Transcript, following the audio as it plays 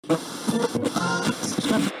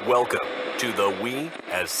Welcome to the We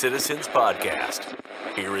as Citizens podcast.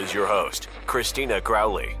 Here is your host, Christina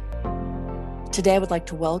Crowley. Today, I would like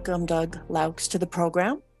to welcome Doug Laux to the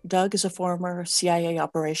program. Doug is a former CIA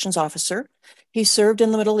operations officer. He served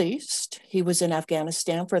in the Middle East. He was in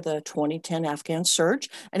Afghanistan for the 2010 Afghan surge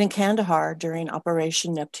and in Kandahar during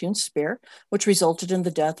Operation Neptune Spear, which resulted in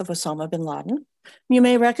the death of Osama bin Laden. You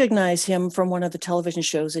may recognize him from one of the television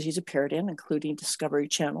shows that he's appeared in, including Discovery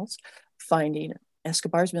Channel's Finding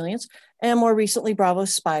Escobar's Millions, and more recently,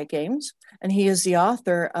 Bravo's Spy Games. And he is the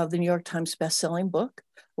author of the New York Times bestselling book,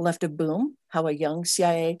 Left of Boom: How a Young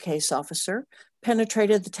CIA Case Officer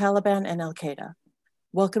Penetrated the Taliban and Al-Qaeda.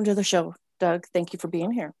 Welcome to the show, Doug. Thank you for being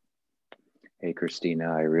here. Hey,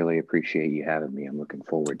 Christina, I really appreciate you having me. I'm looking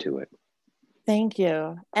forward to it. Thank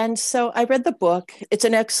you. And so I read the book. It's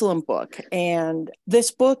an excellent book. And this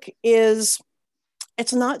book it's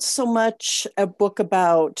not so much a book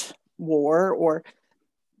about war or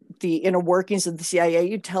the inner workings of the CIA.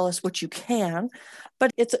 You tell us what you can, but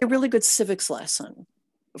it's a really good civics lesson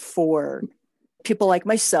for people like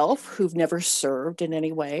myself who've never served in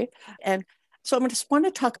any way. And so I just want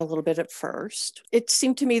to talk a little bit at first. It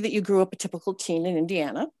seemed to me that you grew up a typical teen in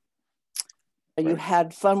Indiana. Right. You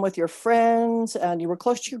had fun with your friends and you were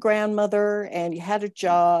close to your grandmother and you had a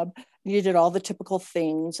job. You did all the typical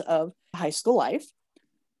things of high school life.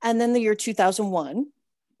 And then the year 2001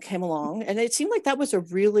 came along and it seemed like that was a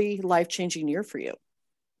really life-changing year for you.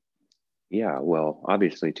 Yeah, well,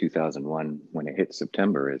 obviously 2001, when it hit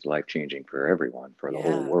September, is life-changing for everyone, for the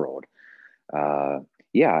whole world. I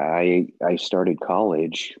started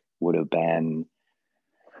college, would have been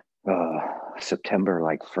September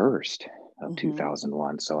 1st of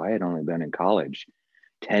 2001. So I had only been in college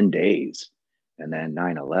 10 days and then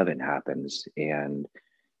 9/11 happens. And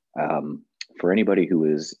for anybody who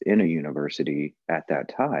was in a university at that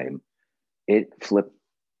time, it flipped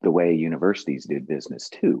the way universities did business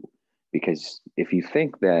too. Because if you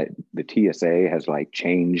think that the TSA has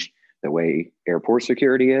changed the way airport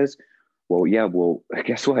security is,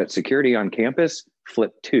 guess what? Security on campus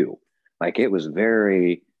flipped too. It was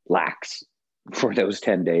very lax for those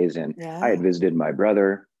 10 days. And I had visited my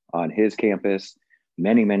brother on his campus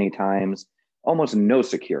many, many times, almost no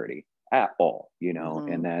security at all,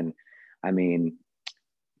 And then, I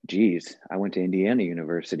went to Indiana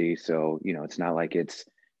University. So, it's not like it's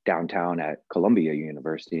downtown at Columbia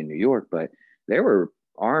University in New York, but there were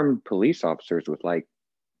armed police officers with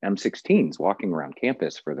M16s walking around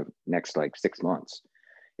campus for the next 6 months.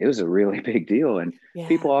 It was a really big deal. And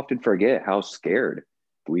people often forget how scared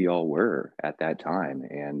we all were at that time.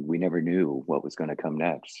 And we never knew what was going to come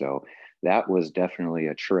next. So that was definitely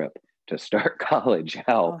a trip to start college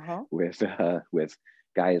out with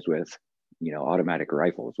guys with, automatic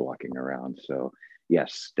rifles walking around. So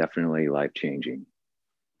yes, definitely life-changing.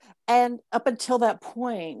 And up until that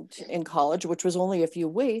point in college, which was only a few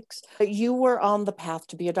weeks, you were on the path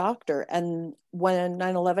to be a doctor. And when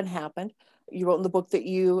 9/11 happened, you wrote in the book that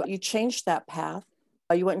you changed that path.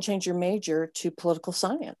 You went and changed your major to political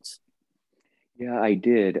science. Yeah, I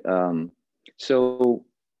did. And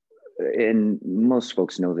most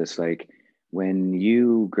folks know this, when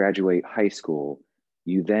you graduate high school,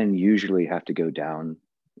 you then usually have to go down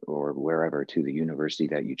or wherever to the university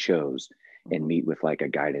that you chose and meet with a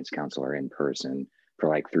guidance counselor in person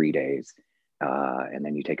for 3 days. And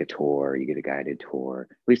then you take a tour, you get a guided tour.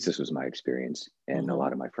 At least this was my experience and a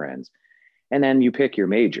lot of my friends. And then you pick your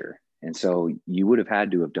major. And so you would have had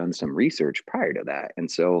to have done some research prior to that. And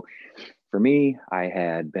so for me, I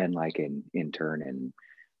had been an intern in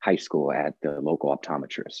high school at the local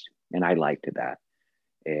optometrist, and I liked that.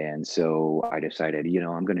 And so I decided,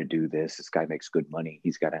 I'm going to do this. This guy makes good money.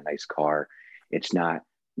 He's got a nice car. It's not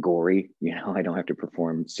gory, I don't have to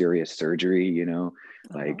perform serious surgery,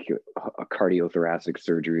 like a cardiothoracic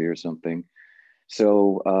surgery or something.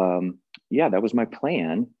 So, that was my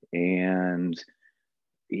plan. And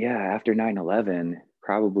after 9/11,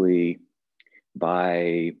 probably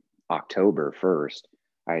by October 1st,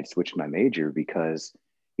 I had switched my major because,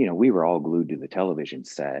 we were all glued to the television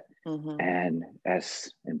set. And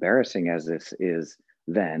as embarrassing as this is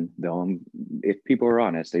then, though, if people are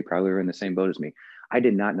honest, they probably were in the same boat as me. I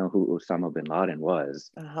did not know who Osama bin Laden was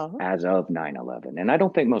as of 9/11. And I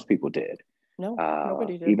don't think most people did. No,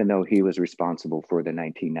 nobody did. Even though he was responsible for the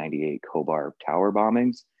 1998 Khobar Tower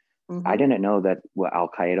bombings. I didn't know that what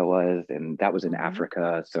Al-Qaeda was, and that was in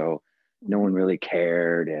Africa. So no one really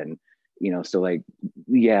cared. And, so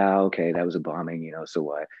that was a bombing, so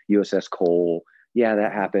what? USS Cole,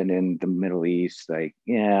 that happened in the Middle East.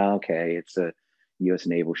 It's a, U.S.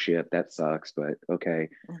 naval ship. That sucks, but okay.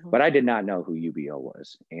 Mm-hmm. But I did not know who UBO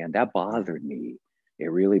was. And that bothered me.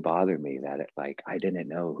 It really bothered me that I didn't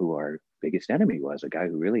know who our biggest enemy was, a guy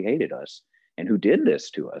who really hated us and who did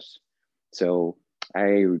this to us. So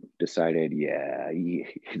I decided,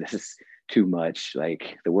 this is too much.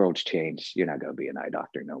 Like, the world's changed. You're not going to be an eye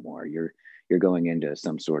doctor no more. You're going into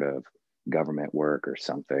some sort of government work or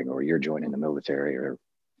something, or you're joining the military or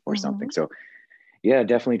something. So yeah,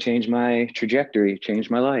 definitely changed my trajectory,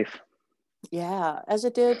 changed my life. Yeah, as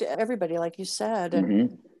it did everybody, like you said.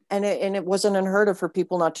 Mm-hmm. And it wasn't unheard of for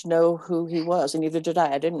people not to know who he was, and neither did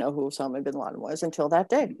I. I didn't know who Osama bin Laden was until that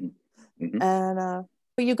day. Mm-hmm. And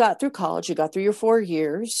you got through college, you got through your 4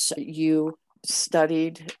 years, you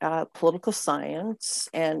studied political science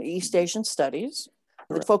and East Asian studies,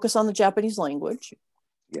 with focus on the Japanese language.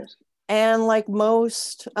 Yes. And like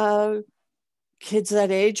most kids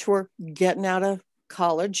that age who are getting out of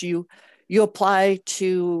college, you apply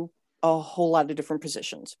to a whole lot of different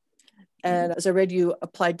positions. And as I read, you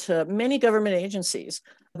applied to many government agencies,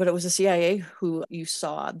 but it was the CIA who you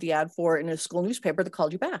saw the ad for in a school newspaper that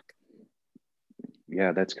called you back.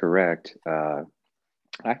 Yeah, that's correct. I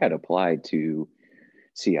had applied to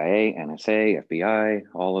CIA, NSA, FBI,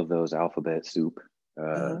 all of those alphabet soup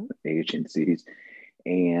agencies.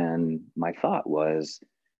 And my thought was,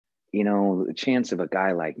 the chance of a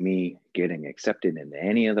guy like me getting accepted into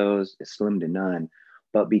any of those is slim to none.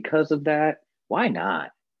 But because of that, why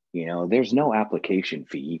not? There's no application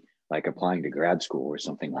fee like applying to grad school or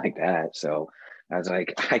something like that. So I was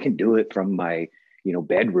like, I can do it from my,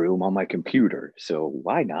 bedroom on my computer. So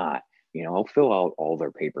why not? I'll fill out all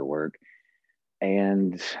their paperwork.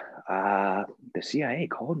 And the CIA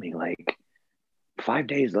called me like 5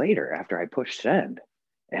 days later after I pushed send.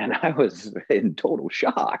 And I was in total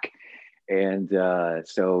shock. And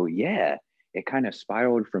so, yeah, it kind of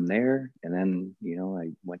spiraled from there. And then,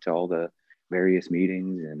 I went to all the various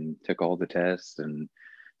meetings and took all the tests and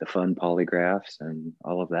the fun polygraphs and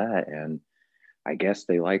all of that. And I guess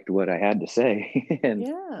they liked what I had to say and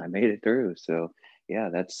I made it through. So yeah,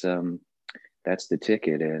 that's the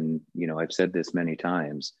ticket. And, I've said this many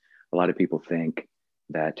times, a lot of people think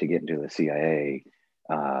that to get into the CIA,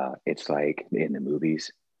 it's like in the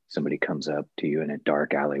movies, somebody comes up to you in a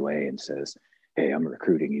dark alleyway and says, "Hey, I'm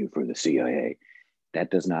recruiting you for the CIA."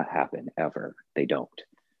 That does not happen ever. They don't.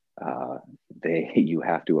 You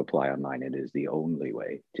have to apply online. It is the only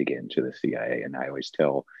way to get into the CIA. And I always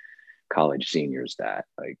tell college seniors that,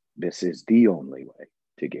 like, this is the only way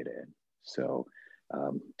to get in. So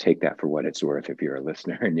take that for what it's worth. If you're a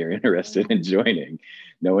listener and you're interested in joining,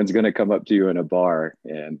 no one's going to come up to you in a bar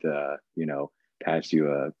and, pass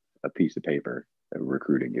you a piece of paper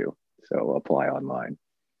recruiting you. So apply online.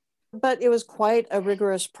 But it was quite a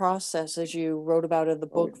rigorous process, as you wrote about in the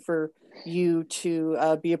book, for you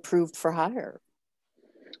to be approved for hire.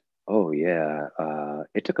 Oh, yeah.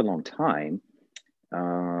 It took a long time.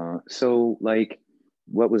 So, like,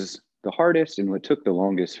 what was the hardest and what took the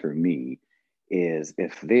longest for me is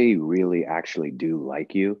if they really actually do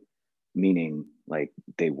like you, meaning like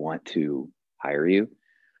they want to hire you.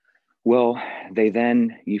 Well,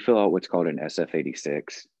 you fill out what's called an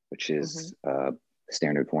SF-86, which is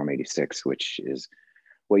standard form 86, which is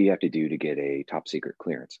what you have to do to get a top secret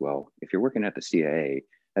clearance. Well, if you're working at the CIA,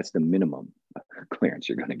 that's the minimum clearance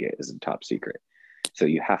you're going to get is a top secret. So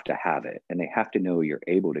you have to have it, and they have to know you're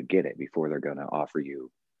able to get it before they're going to offer you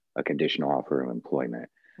a conditional offer of employment.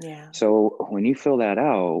 Yeah. So when you fill that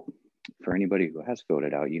out, for anybody who has filled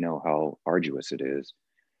it out, you know how arduous it is.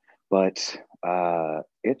 But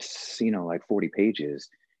it's, like 40 pages,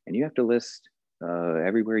 and you have to list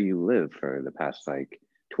everywhere you live for the past like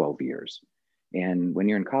 12 years. And when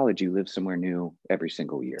you're in college, you live somewhere new every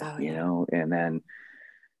single year, and then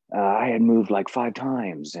I had moved like 5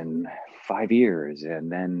 times in 5 years. And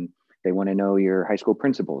then they want to know your high school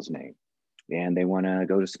principal's name, and they want to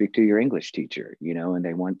go to speak to your English teacher, and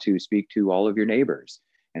they want to speak to all of your neighbors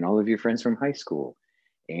and all of your friends from high school.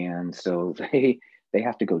 And so they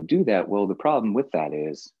have to go do that. Well, the problem with that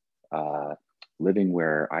is living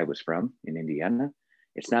where I was from in Indiana,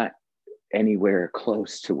 it's not anywhere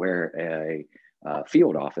close to where a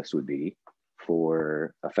field office would be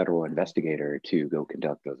for a federal investigator to go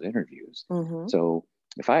conduct those interviews. Mm-hmm. So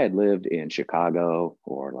if I had lived in Chicago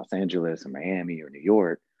or Los Angeles or Miami or New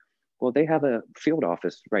York, well, they have a field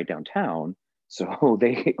office right downtown. So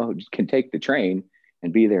they can take the train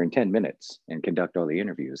and be there in 10 minutes and conduct all the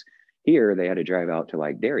interviews. Here, they had to drive out to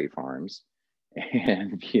like dairy farms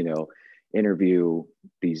and, interview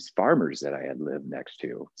these farmers that I had lived next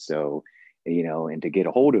to. So, and to get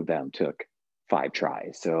a hold of them took 5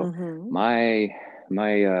 tries. So my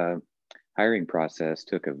hiring process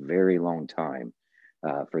took a very long time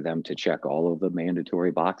for them to check all of the mandatory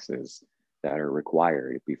boxes that are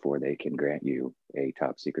required before they can grant you a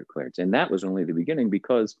top secret clearance. And that was only the beginning,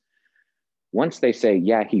 because once they say,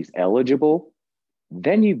 yeah, he's eligible,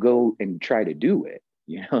 then you go and try to do it,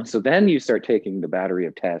 you know? So then you start taking the battery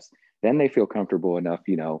of tests. Then they feel comfortable enough,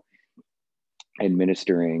 you know,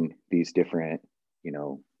 administering these different, you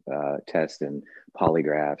know, tests and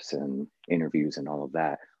polygraphs and interviews and all of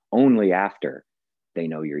that only after they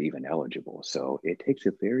know you're even eligible. So it takes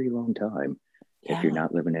a very long time if you're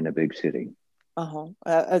not living in a big city.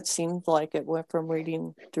 It seemed like it went from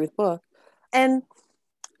reading through the book. And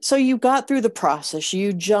so you got through the process,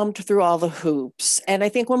 you jumped through all the hoops. And I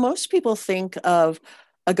think when most people think of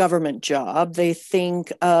a government job, they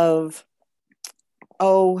think of,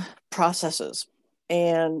 processes.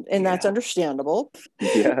 And that's understandable.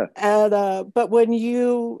 Yeah. And but when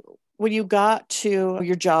you got to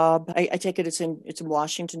your job, I take it it's in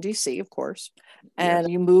Washington, D.C., of course. And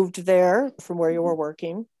you moved there from where you were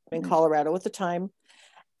working in Colorado at the time.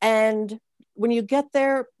 And when you get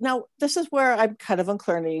there, now this is where I'm kind of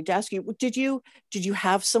unclear. I need to ask you, did you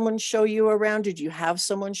have someone show you around? Did you have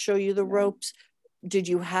someone show you the ropes? Did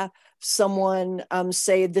you have someone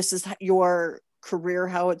say, this is your career,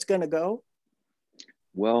 how it's going to go?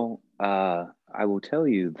 Well, I will tell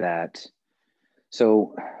you that.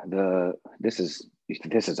 So this is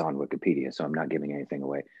on Wikipedia, so I'm not giving anything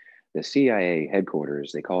away. The CIA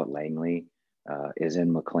headquarters, they call it Langley, is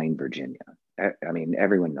in McLean, Virginia. I mean,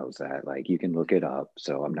 everyone knows that. Like, you can look it up.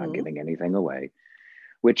 So I'm not giving anything away,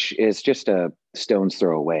 which is just a stone's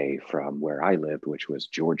throw away from where I lived, which was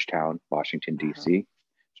Georgetown, Washington, D.C.,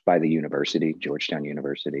 by the university, Georgetown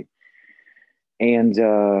University. And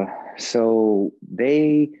so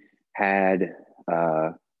they had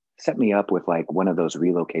set me up with like one of those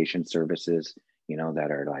relocation services, you know,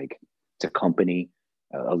 that are like, it's a company,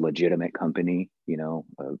 a legitimate company, you know,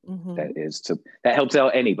 that helps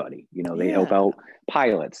out anybody. You know, they help out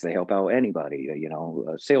pilots, they help out anybody, you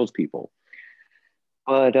know, salespeople.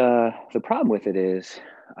 But the problem with it is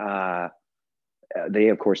they,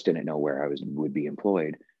 of course, didn't know where I would be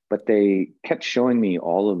employed, but they kept showing me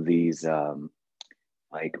all of these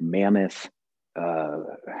like mammoth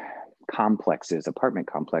complexes, apartment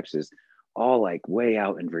complexes, all like way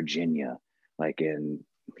out in Virginia, like in,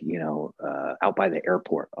 you know, out by the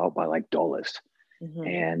airport, out by like Dulles.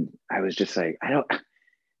 And I was just like,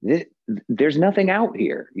 there's nothing out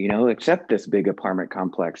here, you know, except this big apartment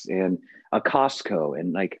complex and a Costco.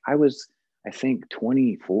 And like, I was, I think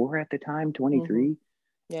 24 at the time, 23.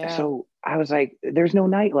 Yeah. So I was like, there's no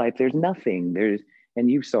nightlife, there's nothing. And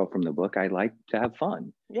you saw from the book, I like to have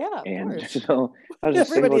fun. Yeah. And so I was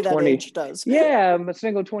everybody a single 20, that age does. Yeah, I'm a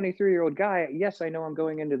single 23-year-old guy. Yes, I know I'm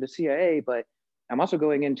going into the CIA, but I'm also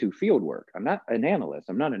going into field work. I'm not an analyst.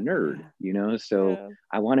 I'm not a nerd, you know? So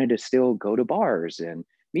I wanted to still go to bars and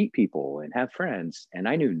meet people and have friends. And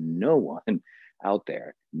I knew no one out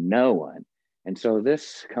there, no one. And so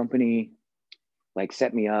this company like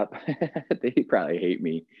set me up. They probably hate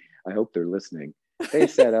me. I hope they're listening. They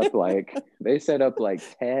set up like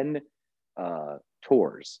 10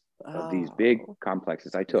 tours of these big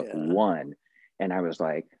complexes. I took one, and I was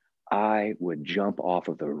like, I would jump off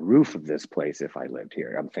of the roof of this place if I lived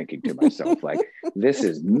here. I'm thinking to myself, like, this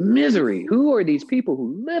is misery. Who are these people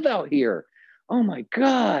who live out here? Oh my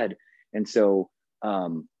God. And so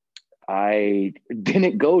I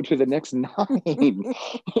didn't go to the next 9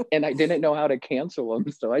 and I didn't know how to cancel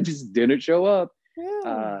them. So I just didn't show up.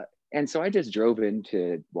 And so I just drove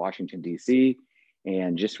into Washington, D.C.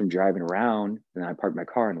 And just from driving around, and I parked my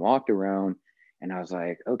car and walked around, and I was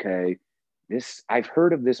like, okay, I've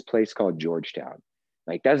heard of this place called Georgetown.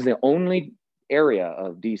 Like, that's the only area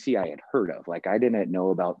of DC I had heard of. Like, I didn't know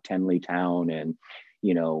about Tenleytown and,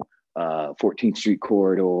 you know, 14th Street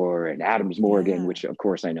Corridor and Adams Morgan, which of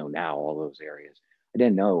course I know now, all those areas. I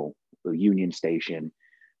didn't know Union Station.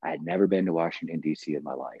 I had never been to Washington, DC in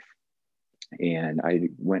my life. And I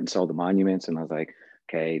went and saw the monuments, and I was like,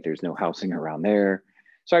 okay, there's no housing around there.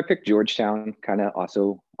 So I picked Georgetown, kind of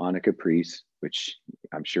also on a caprice, which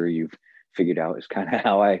I'm sure you've figured out is kind of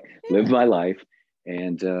how I live my life.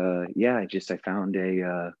 And I found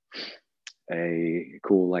a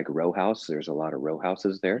cool like row house. There's a lot of row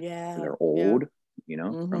houses there. They're old, you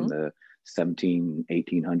know, from the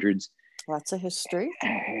 1800s. Lots of history.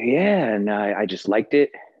 And I just liked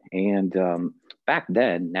it. And back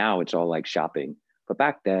then, now it's all like shopping. But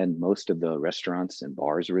back then, most of the restaurants and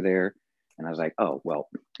bars were there. And I was like, oh, well,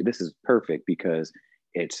 this is perfect because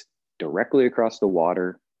it's directly across the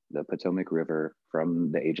water, the Potomac River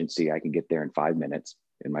from the agency. I can get there in 5 minutes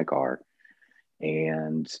in my car.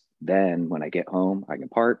 And then when I get home, I can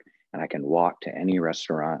park and I can walk to any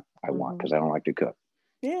restaurant I want because I don't like to cook.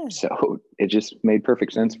 Yeah. So it just made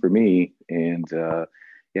perfect sense for me. And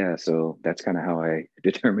yeah, so that's kind of how I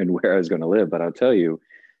determined where I was going to live. But I'll tell you,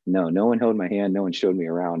 no one held my hand, no one showed me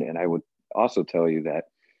around. And I would also tell you that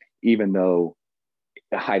even though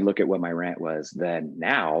I look at what my rent was then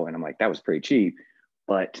now, and I'm like, that was pretty cheap.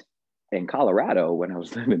 But in Colorado, when I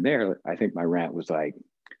was living there, I think my rent was like,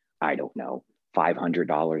 I don't know,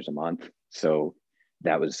 $500 a month. So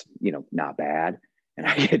that was, not bad. And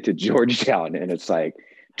I get to Georgetown and it's like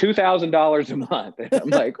 $2,000 a month. And I'm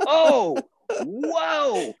like, oh,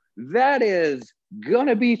 whoa, that is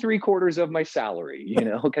gonna be 3/4 of my salary,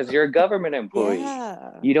 because you're a government employee.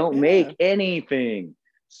 Yeah. You don't make anything.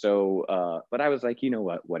 So, but I was like, you know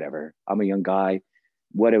what, whatever. I'm a young guy.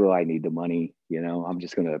 What do I need the money? I'm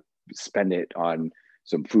just gonna spend it on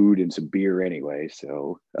some food and some beer anyway.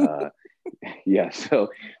 So, yeah. So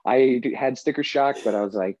I had sticker shock, but I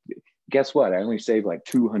was like, guess what? I only saved like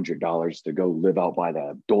 $200 to go live out by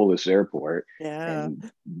the Dulles Airport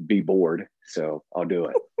and be bored. So I'll do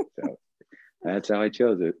it. So that's how I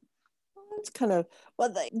chose it. That's kind of,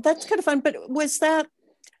 that's kind of fun. But was that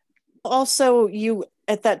also, you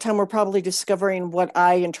at that time were probably discovering what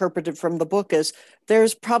I interpreted from the book is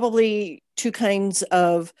there's probably two kinds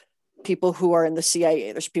of people who are in the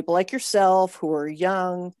CIA. There's people like yourself who are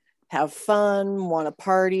young, have fun, want to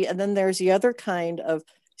party. And then there's the other kind of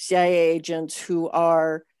CIA agents who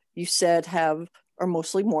are, you said, are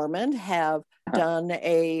mostly Mormon, have done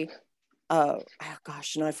I've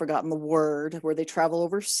forgotten the word, where they travel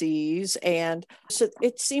overseas. And so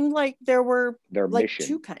it seemed like there were their like mission.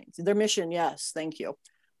 two kinds. Their mission, yes, thank you.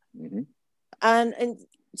 Mm-hmm. And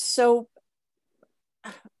so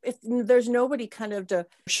if there's nobody kind of to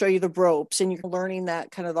show you the ropes and you're learning that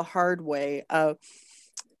kind of the hard way,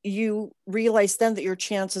 you realize then that your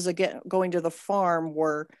chances of going to the farm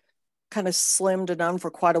were kind of slim to none for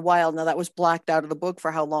quite a while. Now that was blacked out of the book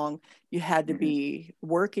for how long you had to be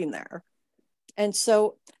working there. And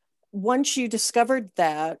so once you discovered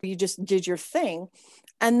that, you just did your thing.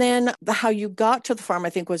 And then how you got to the farm, I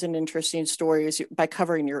think, was an interesting story, is by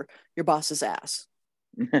covering your boss's ass.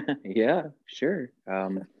 Yeah, sure.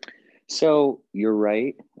 So you're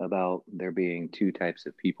right about there being two types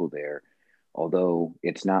of people there, although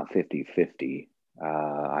it's not 50-50.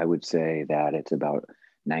 I would say that it's about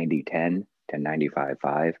 90-10 to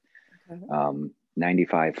 95-5. Okay.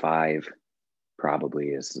 95-5 probably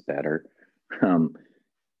is better,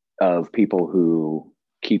 of people who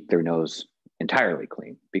keep their nose entirely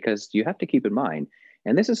clean, because you have to keep in mind,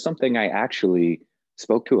 and this is something I actually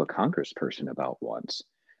spoke to a congressperson about once.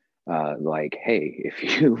 Like, hey,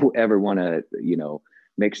 if you ever want to,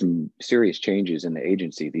 make some serious changes in the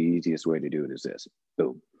agency, the easiest way to do it is this.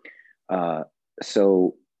 Boom.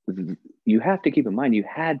 So you have to keep in mind, you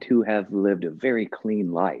had to have lived a very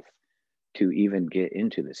clean life to even get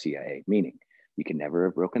into the CIA, meaning you can never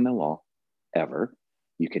have broken the law, ever.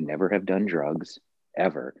 You can never have done drugs,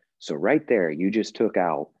 ever. So right there, you just took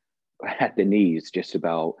out at the knees just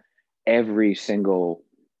about every single,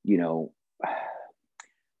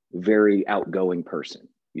 very outgoing person.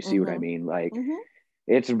 You see what I mean? Like,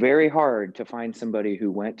 it's very hard to find somebody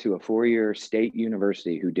who went to a 4-year state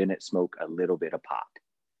university who didn't smoke a little bit of pot,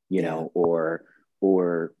 or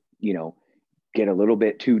get a little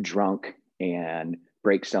bit too drunk and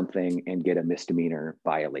break something and get a misdemeanor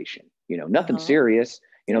violation. Nothing serious.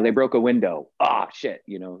 They broke a window. Shit.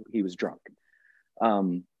 He was drunk.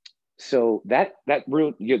 So that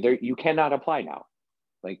rule, you cannot apply now.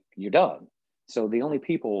 Like, you're done. So the only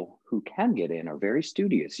people who can get in are very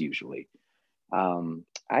studious usually.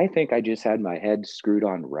 I think I just had my head screwed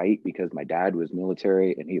on right because my dad was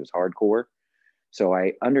military and he was hardcore. So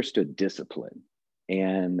I understood discipline,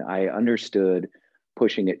 and I understood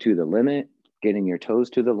pushing it to the limit, getting your toes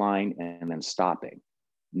to the line, and then stopping,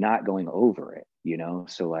 not going over it,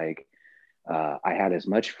 So like, I had as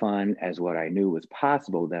much fun as what I knew was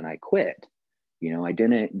possible, then I quit. I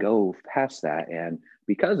didn't go past that. And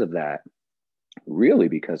because of that,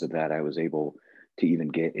 I was able to even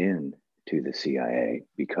get in to the CIA,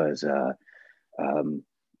 because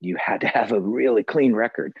you had to have a really clean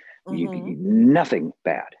record, nothing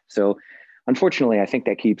bad. So unfortunately, I think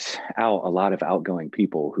that keeps out a lot of outgoing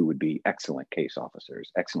people who would be excellent case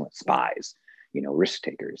officers, excellent spies, risk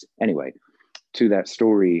takers. Anyway, to that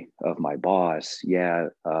story of my boss,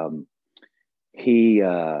 he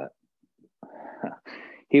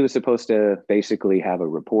was supposed to basically have a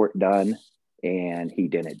report done, and he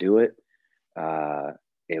didn't do it.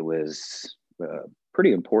 It was a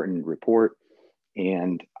pretty important report,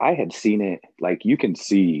 and I had seen it. Like, you can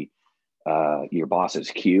see your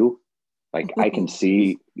boss's cue. Like I can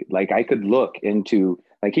see, like I could look into,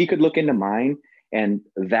 like he could look into mine, and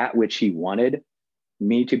that which he wanted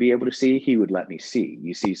me to be able to see, he would let me see.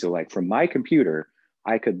 You see, so like from my computer,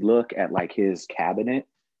 I could look at like his cabinet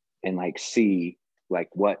and like see like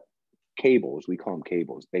what cables, we call them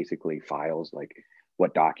cables, basically files, like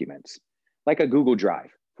what documents, like a Google Drive,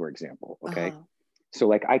 for example. Okay. Uh-huh. So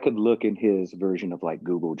like I could look in his version of like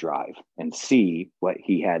Google Drive and see what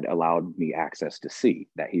he had allowed me access to see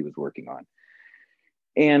that he was working on.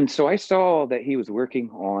 And so I saw that he was working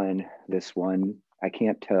on this one. I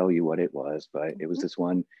can't tell you what it was, but it was this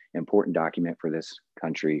one important document for this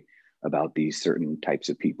country about these certain types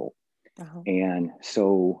of people. Uh-huh. And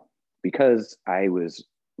so because I was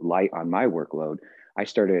light on my workload, I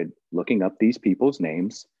started looking up these people's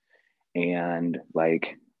names and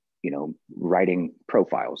like, you know, writing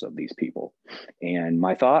profiles of these people. And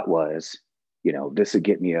my thought was, you know, this would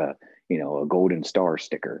get me a, you know, a golden star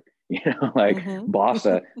sticker, you know, like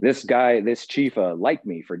bossa, this guy, this chief liked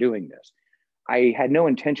me for doing this. I had no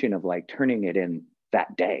intention of like turning it in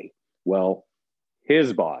that day. Well,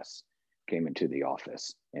 his boss came into the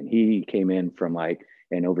office, and he came in from like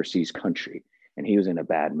an overseas country, and he was in a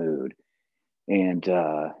bad mood. And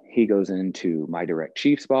he goes into my direct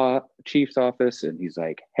chief's office, and he's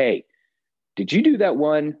like, "Hey, did you do that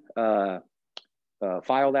one file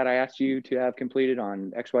that I asked you to have completed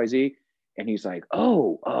on XYZ?" And he's like,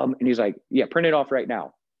 "Oh," and he's like, "Yeah, print it off right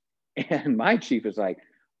now." And my chief is like,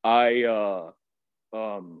 yeah,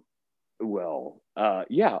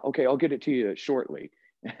 okay, I'll get it to you shortly."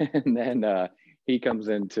 And then he comes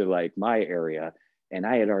into like my area, and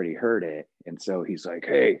I had already heard it. And so he's like,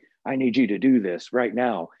 "Hey, I need you to do this right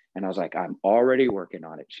now." And I was like, "I'm already working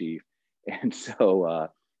on it, chief." And so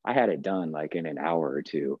I had it done like in an hour or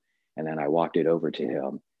two. And then I walked it over to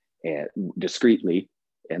him and discreetly.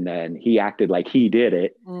 And then he acted like he did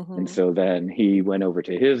it. And so then he went over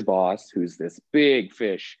to his boss, who's this big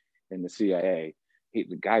fish in the CIA.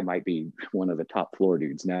 The guy might be one of the top floor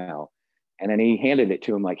dudes now. And then he handed it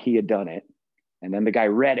to him like he had done it. And then the guy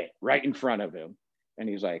read it right in front of him. And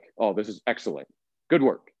he's like, "Oh, this is excellent. Good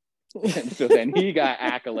work." And so then he got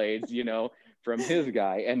accolades, you know, from his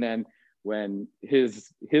guy. And then when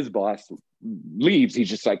his boss leaves, he's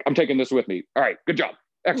just like, "I'm taking this with me. All right, good job.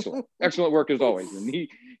 Excellent. Excellent work as always." And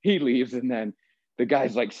he leaves, and then the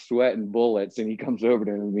guy's like sweating bullets, and he comes over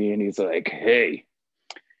to me and he's like, "Hey,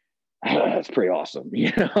 that's pretty awesome,"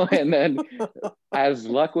 you know. And then as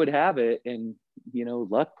luck would have it, and you know,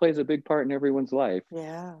 luck plays a big part in everyone's life.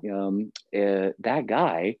 Yeah. That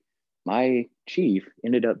guy, my chief,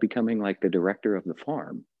 ended up becoming like the director of the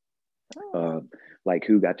farm, like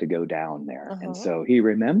who got to go down there. And so he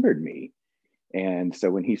remembered me. And so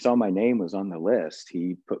when he saw my name was on the list,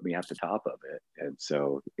 he put me at the top of it. And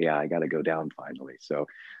so, yeah, I got to go down finally. So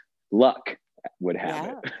luck would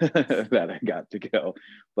have it that I got to go.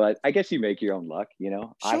 But I guess you make your own luck, you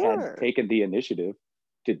know. Sure. I had taken the initiative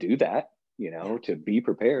to do that, you know, to be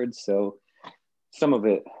prepared. So some of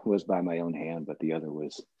it was by my own hand, but the other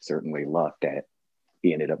was certainly luck that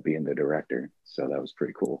he ended up being the director. So that was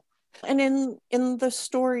pretty cool. And in the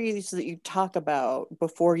stories that you talk about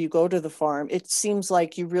before you go to the farm, it seems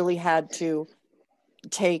like you really had to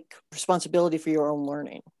take responsibility for your own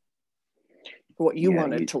learning, for what you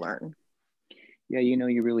wanted to learn. Yeah, you know,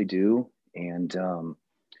 you really do. And,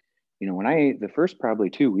 you know, when the first probably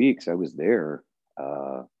 2 weeks I was there,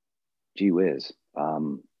 gee whiz,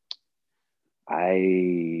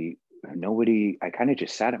 I kind of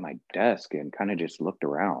just sat at my desk and kind of just looked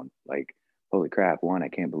around like, holy crap, one, I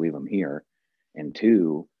can't believe I'm here. And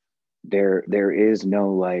two, there is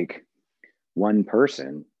no like one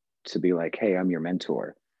person to be like, "Hey, I'm your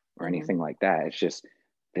mentor," or anything like that. It's just,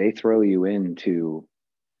 they throw you into,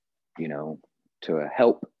 you know, to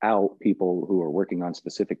help out people who are working on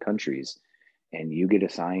specific countries, and you get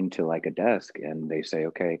assigned to like a desk, and they say,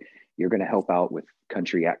 "Okay, you're going to help out with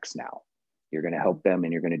country X now. You're going to help them,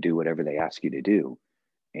 and you're going to do whatever they ask you to do."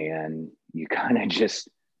 And you kind of just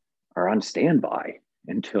are on standby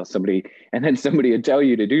until somebody would tell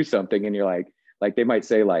you to do something, and you're like they might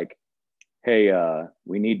say like, "Hey,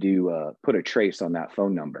 we need to put a trace on that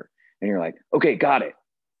phone number," and you're like, "Okay, got it.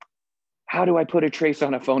 How do I put a trace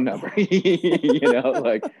on a phone number?" You know,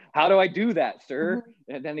 like, "How do I do that, sir?"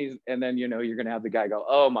 And then you know, you're gonna have the guy go,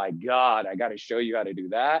 "Oh my God, I got to show you how to do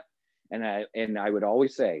that." And I would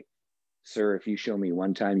always say, "Sir, if you show me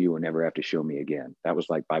one time, you will never have to show me again." That was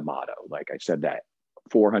like my motto. Like I said that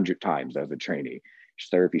 400 times as a trainee.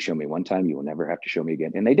 "Sir, if you show me one time, you will never have to show me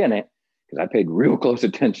again." And they didn't, because I paid real close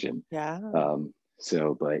attention. Yeah.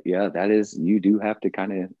 But yeah, that is, you do have to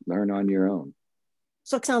kind of learn on your own.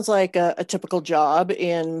 So it sounds like a typical job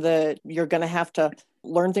in that you're going to have to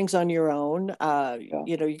learn things on your own. Yeah.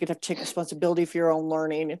 You're going to have to take responsibility for your own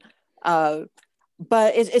learning. But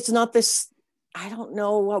it's not this, I don't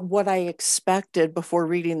know what I expected before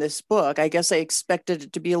reading this book. I guess I expected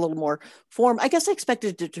it to be a little more I guess I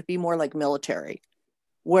expected it to be more like military,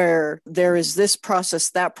 where there is this process,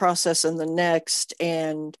 that process, and the next,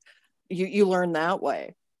 and you learn that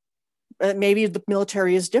way. Maybe the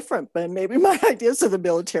military is different, but maybe my ideas of the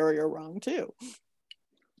military are wrong too.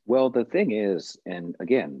 Well, the thing is, and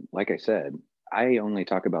again, like I said, I only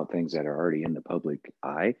talk about things that are already in the public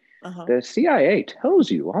eye. Uh-huh. The CIA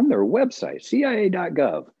tells you on their website,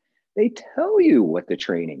 CIA.gov, they tell you what the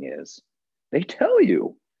training is. They tell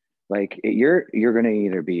you, like, you're going to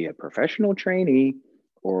either be a professional trainee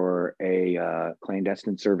or a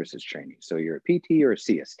clandestine services trainee. So you're a PT or a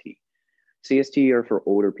CST. CST are for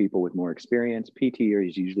older people with more experience. PT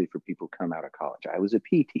is usually for people who come out of college. I was a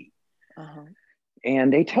PT. Uh-huh.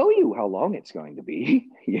 And they tell you how long it's going to be,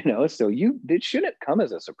 so it shouldn't come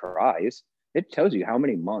as a surprise. It tells you how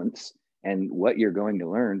many months and what you're going to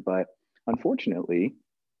learn. But unfortunately,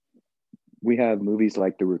 we have movies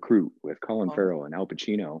like The Recruit with Colin Farrell and Al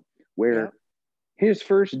Pacino, where his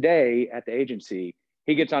first day at the agency,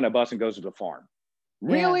 he gets on a bus and goes to the farm.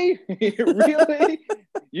 Really? Really?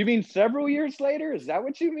 You mean several years later? Is that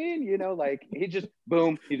what you mean? Like he just,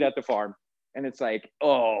 boom, he's at the farm. And it's like,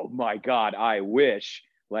 oh my God, I wish.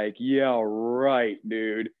 Like, yeah, right,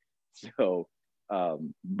 dude. So,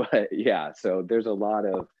 but yeah, so there's a lot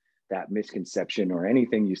of that misconception, or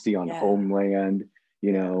anything you see on Homeland,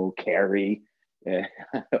 Carrie,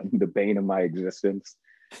 the bane of my existence.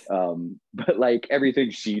 But like everything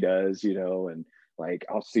she does, and like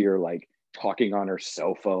I'll see her like talking on her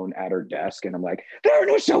cell phone at her desk, and I'm like, there are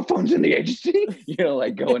no cell phones in the agency,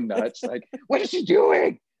 like going nuts, like, what is she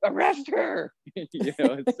doing? Arrest her.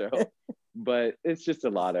 So, but it's just a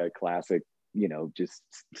lot of classic, just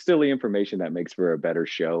silly information that makes for a better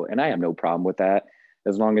show, and I have no problem with that,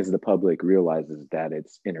 as long as the public realizes that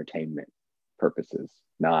it's entertainment purposes,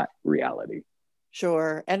 not reality.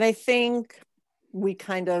 Sure. And I think we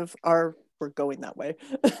kind of we're going that way.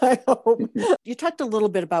 I hope. You talked a little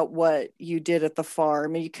bit about what you did at the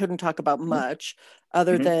farm, and you couldn't talk about much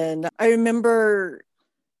other than, I remember,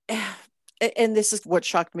 and this is what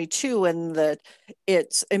shocked me too, and that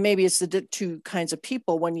and maybe it's the two kinds of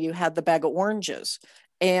people, when you had the bag of oranges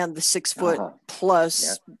and the 6 foot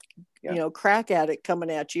plus, crack addict coming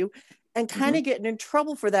at you, and kind of getting in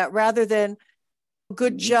trouble for that, rather than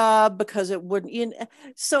good job, because it wouldn't.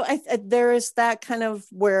 So there is that kind of,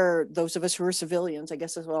 where those of us who are civilians, I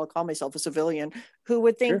guess is what I'll call myself, a civilian, who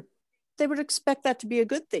would think they would expect that to be a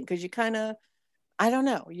good thing, because you kind of, I don't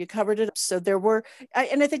know, you covered it up. So there were,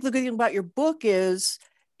 and I think the good thing about your book is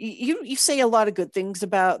you say a lot of good things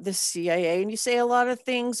about the CIA, and you say a lot of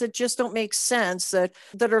things that just don't make sense, that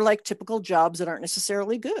are like typical jobs that aren't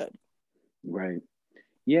necessarily good. Right.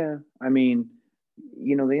 Yeah. I mean,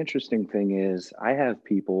 the interesting thing is, I have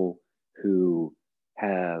people who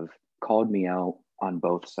have called me out on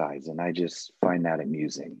both sides, and I just find that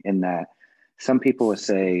amusing. In that, some people will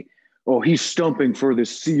say, oh, he's stumping for the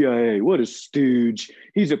CIA. What a stooge.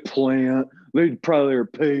 He's a plant. They probably are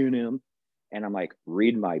paying him. And I'm like,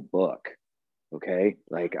 read my book. Okay.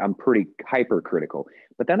 Like, I'm pretty hypercritical.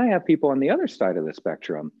 But then I have people on the other side of the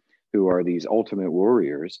spectrum who are these ultimate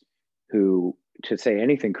warriors, who, to say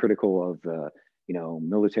anything critical of the,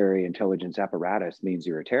 military intelligence apparatus means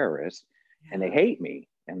you're a terrorist, and they hate me.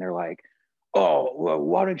 And they're like, oh, well,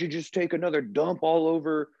 why don't you just take another dump all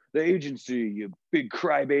over the agency, you big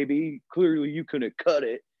crybaby? Clearly you couldn't cut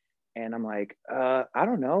it. And I'm like, I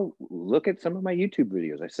don't know. Look at some of my YouTube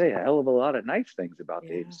videos. I say a hell of a lot of nice things about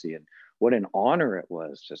the agency, and what an honor it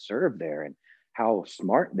was to serve there, and how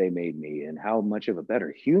smart they made me, and how much of a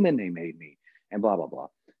better human they made me, and blah, blah, blah.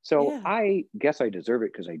 So I guess I deserve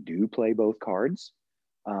it because I do play both cards.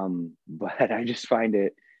 But I just find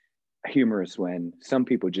it humorous when some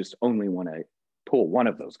people just only want to pull one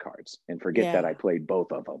of those cards and forget that I played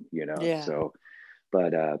both of them, So,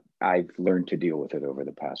 but I've learned to deal with it over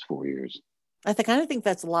the past 4 years. I kind of think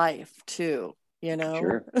that's life too,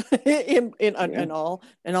 Sure. in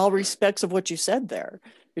all respects of what you said there.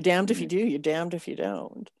 You're damned if you do, you're damned if you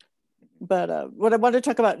don't. But what I want to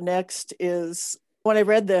talk about next is, when I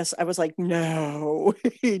read this, I was like, no,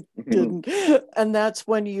 he didn't. And that's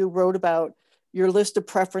when you wrote about your list of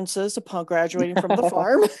preferences upon graduating from the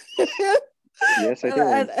farm. Yes, I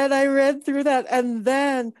did. And I read through that. And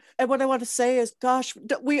what I want to say is, gosh,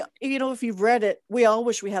 we, if you've read it, we all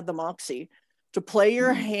wish we had the moxie to play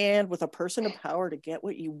your hand with a person of power to get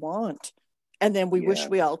what you want. And then we wish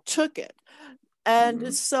we all took it.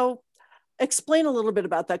 And so explain a little bit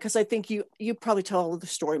about that, because I think you probably tell the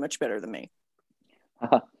story much better than me.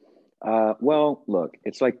 Well, look,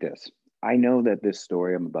 it's like this. I know that this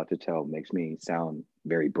story I'm about to tell makes me sound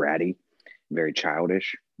very bratty, very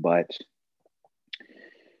childish, but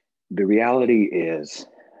the reality is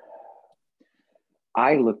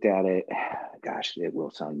I looked at it, gosh, it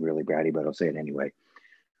will sound really bratty, but I'll say it anyway.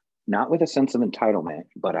 Not with a sense of entitlement,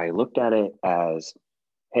 but I looked at it as,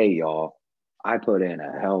 hey, y'all, I put in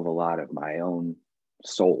a hell of a lot of my own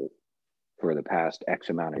soul for the past X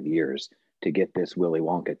amount of years to get this Willy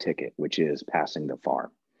Wonka ticket, which is passing the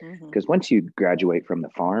farm. Because once you graduate from the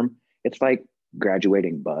farm, it's like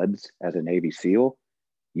graduating buds as a Navy SEAL.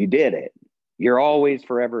 You did it. You're always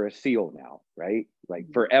forever a SEAL now, right?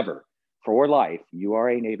 Like forever, for life, you are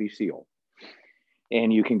a Navy SEAL.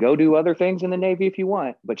 And you can go do other things in the Navy if you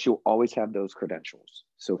want, but you'll always have those credentials.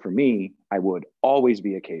 So for me, I would always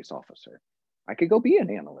be a case officer. I could go be an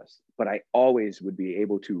analyst, but I always would be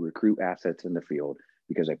able to recruit assets in the field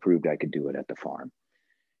because I proved I could do it at the farm.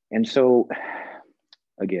 And so,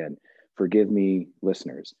 again, forgive me,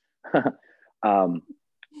 listeners.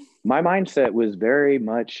 My mindset was very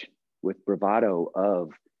much with bravado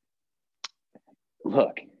of,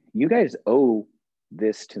 look, you guys owe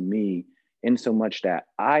this to me in so much that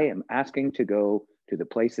I am asking to go to the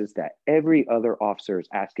places that every other officer is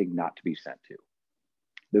asking not to be sent to.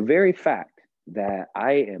 The very fact that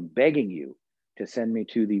I am begging you to send me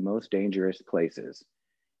to the most dangerous places,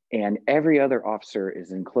 and every other officer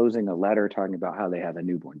is enclosing a letter talking about how they have a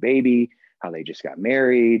newborn baby, how they just got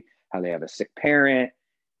married, how they have a sick parent,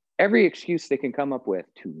 every excuse they can come up with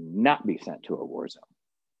to not be sent to a war zone.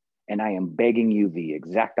 And I am begging you the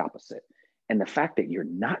exact opposite. And the fact that you're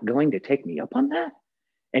not going to take me up on that,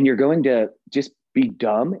 and you're going to just be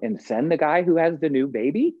dumb and send the guy who has the new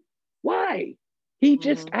baby, why? He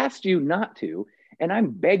just asked you not to, and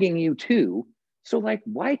I'm begging you to. So like,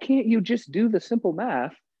 why can't you just do the simple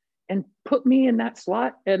math and put me in that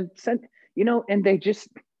slot and send, and they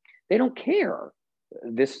don't care.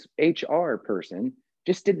 This HR person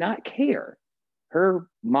just did not care. Her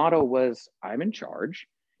motto was, I'm in charge.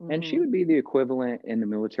 And she would be the equivalent in the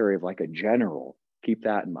military of like a general. Keep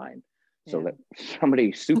that in mind. So that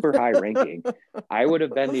somebody super high ranking, I would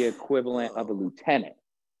have been the equivalent of a lieutenant.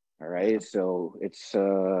 All right. So it's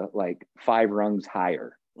like 5 rungs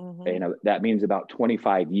higher. That means about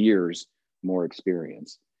 25 years more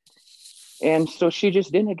experience. And so she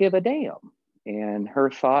just didn't give a damn. And her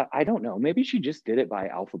thought, I don't know, maybe she just did it by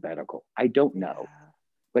alphabetical. I don't know.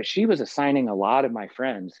 But she was assigning a lot of my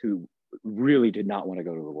friends who really did not want to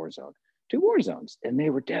go to the war zone to war zones, and they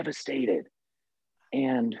were devastated.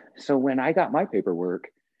 And so when I got my paperwork,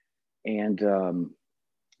 and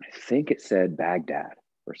I think it said Baghdad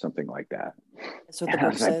or something like that. That's what the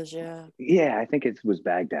book says, Yeah, I think it was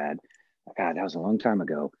Baghdad. God, that was a long time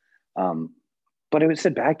ago. But it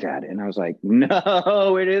said Baghdad, and I was like,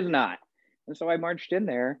 no, it is not. And so I marched in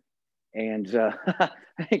there, and I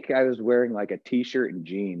think I was wearing like a t-shirt and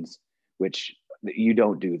jeans, which you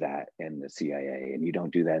don't do that in the CIA, and you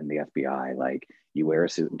don't do that in the FBI. Like, you wear a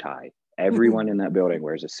suit and tie. Everyone in that building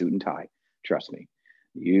wears a suit and tie. Trust me.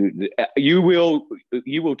 You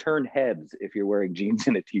will turn heads if you're wearing jeans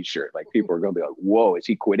and a t-shirt. Like, people are going to be like, whoa, is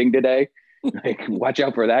he quitting today? Like, watch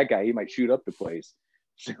out for that guy. He might shoot up the place.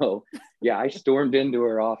 So yeah, I stormed into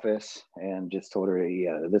her office and just told her,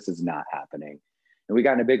 yeah, this is not happening. And we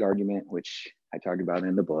got in a big argument, which I talked about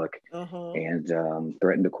in the book, and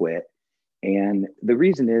threatened to quit. And the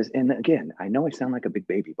reason is, and again, I know I sound like a big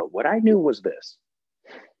baby, but what I knew was this.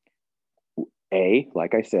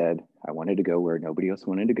 Like I said, I wanted to go where nobody else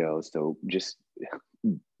wanted to go. So just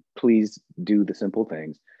please do the simple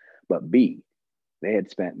things. But B, they had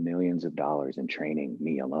spent millions of dollars in training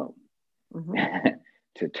me alone.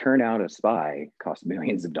 To turn out a spy costs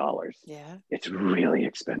millions of dollars. Yeah. It's really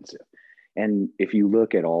expensive. And if you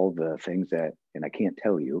look at all the things that, and I can't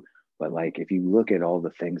tell you, but like, if you look at all the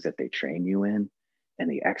things that they train you in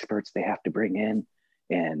and the experts they have to bring in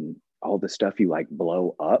and all the stuff you like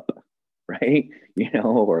blow up, right?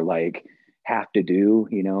 Or like have to do,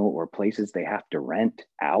 or places they have to rent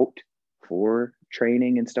out for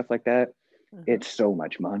training and stuff like that. It's so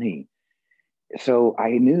much money. So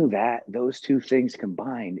I knew that those two things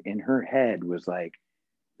combined in her head was like,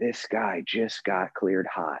 this guy just got cleared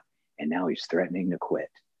hot and now he's threatening to quit,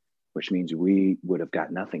 which means we would have got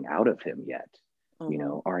nothing out of him yet.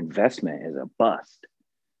 Our investment is a bust.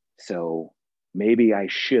 So maybe I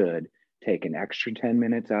should take an extra 10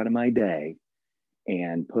 minutes out of my day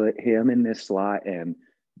and put him in this slot and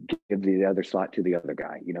give the other slot to the other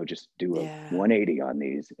guy, just do a 180 on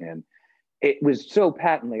these. And it was so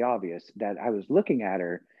patently obvious that I was looking at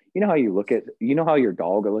her. You know how your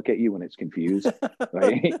dog will look at you when it's confused?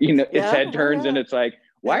 Like, its Yeah, head turns and yeah. it's like,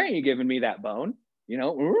 why Yeah. aren't you giving me that bone?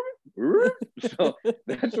 So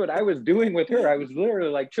that's what I was doing with her. I was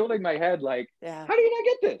literally like tilting my head like, Yeah. how do you not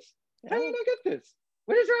get this? How do Yeah. you not get this?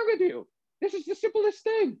 What is wrong with you? This is the simplest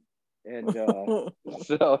thing. And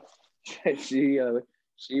so she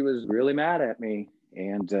was really mad at me.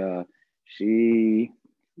 And she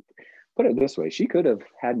put it this way, she could have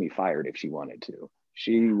had me fired if she wanted to.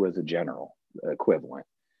 She was a general equivalent,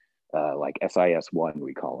 like SIS-1,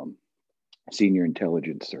 we call them, Senior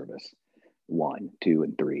Intelligence Service 1, 2,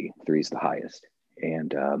 and 3. 3 is the highest.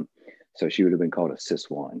 And so she would have been called a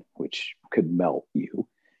SIS-1, which could melt you.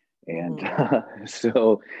 And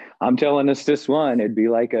so I'm telling a SIS-1, it'd be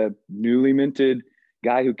like a newly minted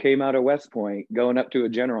guy who came out of West Point going up to a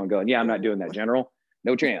general and going, yeah, I'm not doing that, general.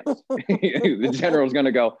 No chance. The general's going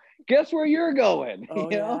to go, guess where you're going? Oh,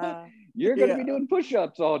 yeah. You're going to be doing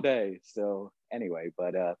push-ups all day. So anyway,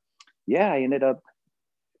 but yeah, I ended up,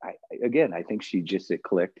 I think it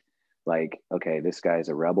clicked like, okay, this guy's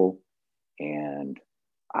a rebel and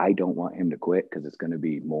I don't want him to quit because it's going to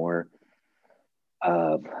be more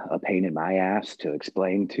of a pain in my ass to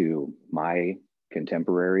explain to my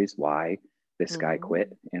contemporaries why this guy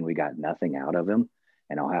quit and we got nothing out of him.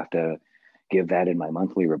 And I'll have to give that in my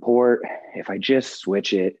monthly report. If I just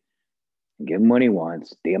switch it and give him what he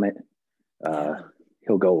wants, damn it,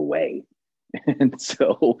 he'll go away. And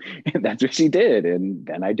so that's what she did. And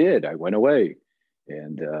then I went away.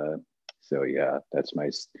 And so, yeah, that's my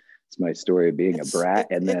story of being a brat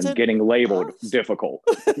and then getting labeled difficult.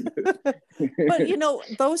 But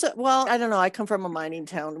I don't know. I come from a mining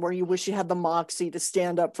town where you wish you had the moxie to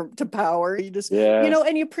stand up to power. You just,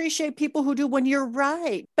 and you appreciate people who do when you're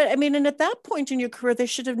right. But I mean, and at that point in your career, they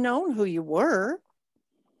should have known who you were.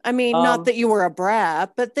 I mean, not that you were a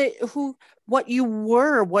brat, but what you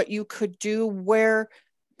were, what you could do, where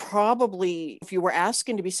probably if you were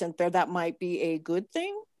asking to be sent there, that might be a good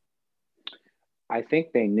thing. I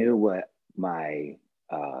think they knew what my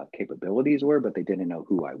capabilities were, but they didn't know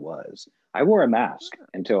who I was. I wore a mask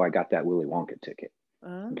until I got that Willy Wonka ticket.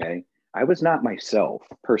 Okay. I was not myself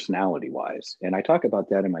personality wise. And I talk about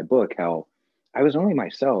that in my book, how I was only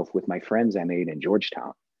myself with my friends I made in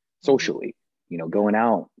Georgetown socially, going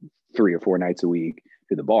out 3 or 4 nights a week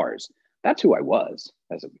to the bars. That's who I was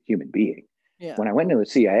as a human being. Yeah. When I went into the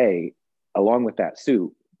CIA, along with that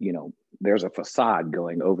suit, there's a facade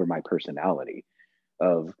going over my personality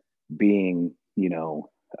of being,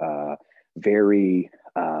 very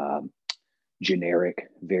generic,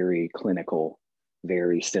 very clinical,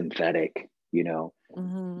 very synthetic,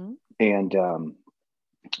 and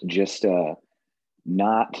just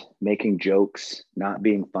not making jokes, not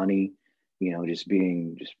being funny, just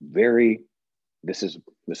being very, this is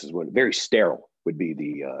what very sterile would be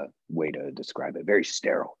the way to describe it. Very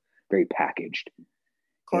sterile, very packaged.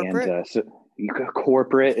 Corporate? And so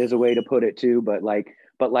corporate is a way to put it too, but like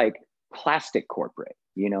plastic corporate,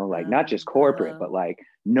 not just corporate, but like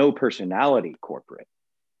no personality corporate.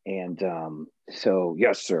 And so,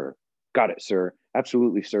 yes, sir. Got it, sir.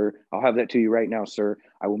 Absolutely, sir. I'll have that to you right now, sir.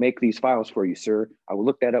 I will make these files for you, sir. I will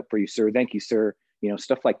look that up for you, sir. Thank you, sir.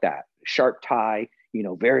 Stuff like that. Sharp tie,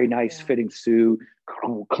 very nice fitting suit,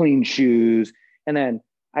 clean shoes. And then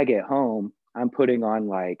I get home, I'm putting on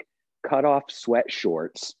like cut off sweat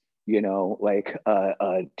shorts, like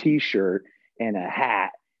a t-shirt and a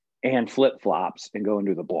hat and flip-flops and going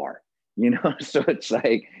to the bar, so it's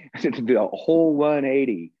like the whole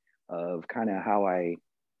 180 of kind of how I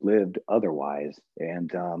lived otherwise.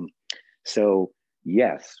 And so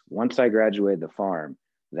yes, once I graduated the farm,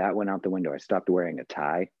 that went out the window. I stopped wearing a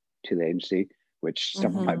tie to the agency, which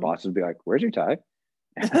some of my bosses would be like, where's your tie?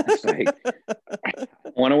 And I was like, I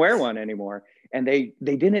don't want to wear one anymore. And they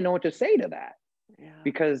didn't know what to say to that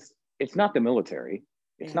because it's not the military.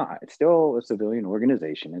 It's not. It's still a civilian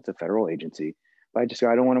organization. It's a federal agency. But I just go,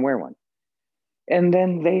 I don't want to wear one. And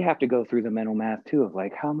then they have to go through the mental math too of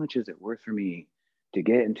like, how much is it worth for me to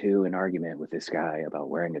get into an argument with this guy about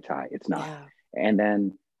wearing a tie? It's not. And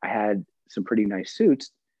then I had some pretty nice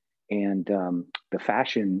suits, and the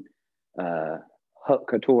fashion haute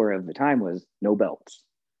couture of the time was no belts.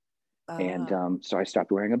 And so I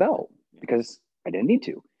stopped wearing a belt because I didn't need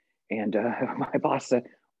to. And my boss said,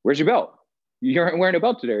 where's your belt? You aren't wearing a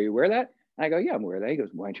belt today. You wear that? And I go, yeah, I'm wearing that. He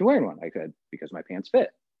goes, why aren't you wearing one? I said, because my pants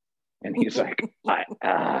fit. And he's like,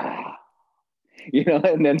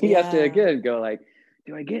 and then he has to again go like,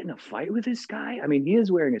 do I get in a fight with this guy? I mean, he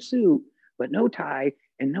is wearing a suit, but no tie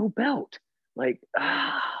and no belt. Like,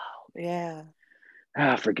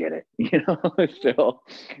 forget it. You know, so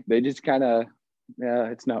they just kind of, yeah,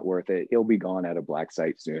 it's not worth it. He'll be gone at a black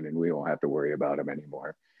site soon, and we won't have to worry about him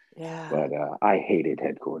anymore. Yeah. But I hated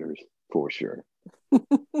headquarters for sure.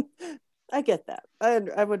 I get that. I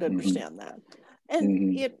would Mm-hmm. understand that.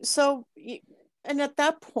 And Mm-hmm. and at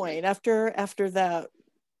that point, after that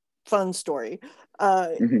fun story, you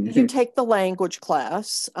Mm-hmm. take the language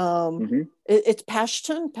class. Mm-hmm. It's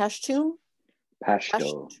Pashtun, Pashto.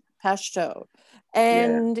 Pashto, Yeah.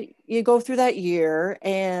 and you go through that year,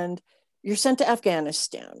 and you're sent to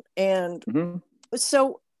Afghanistan. And Mm-hmm.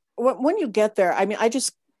 so when you get there, I mean, I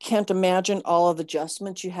just can't imagine all of the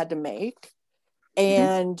adjustments you had to make. Mm-hmm.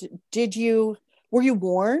 And were you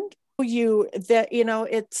warned?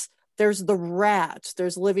 It's there's the rats,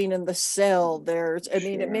 there's living in the cell, I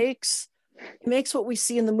mean, Sure. it makes what we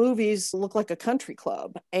see in the movies look like a country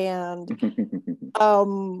club. And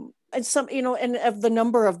some, and of the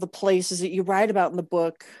number of the places that you write about in the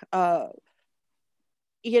book,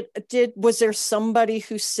 was there somebody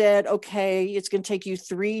who said, okay, it's going to take you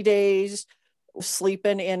 3 days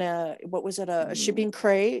sleeping in what was it, a shipping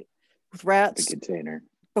crate with The rats container.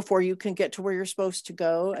 before you can get to where you're supposed to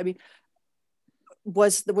go? I mean,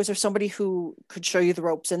 was there somebody who could show you the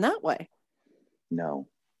ropes in that way? No,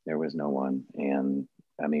 there was no one. And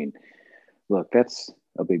I mean, look, that's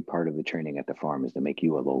a big part of the training at the farm, is to make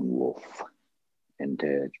you a lone wolf and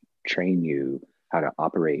to train you how to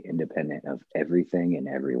operate independent of everything and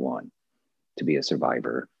everyone, to be a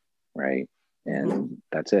survivor, right? And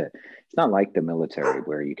that's it. It's not like the military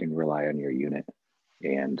where you can rely on your unit.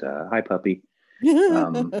 And hi, puppy.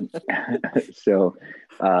 Um, so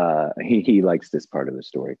he likes this part of the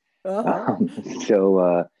story. Uh-huh.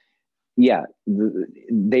 So yeah,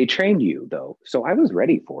 they trained you though, so I was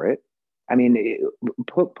ready for it. I mean,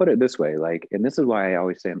 put it this way, like, and this is why I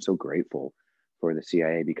always say I'm so grateful for the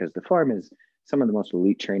CIA, because the farm is some of the most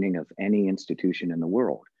elite training of any institution in the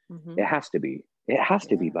world. Mm-hmm. It has to be. It has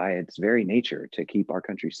to be by its very nature to keep our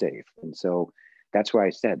country safe. And so that's why I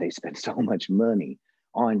said they spend so much money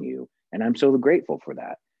on you, and I'm so grateful for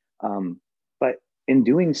that. But in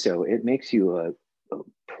doing so, it makes you a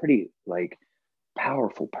pretty like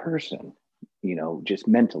powerful person, you know, just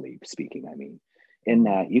mentally speaking. I mean, in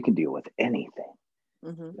that you can deal with anything.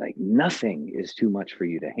 Mm-hmm. Like nothing is too much for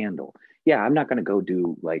you to handle. Yeah, I'm not going to go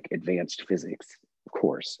do like advanced physics, of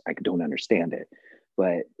course. I don't understand it.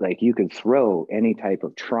 But like you could throw any type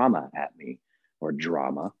of trauma at me or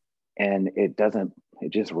drama, and it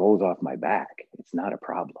just rolls off my back. It's not a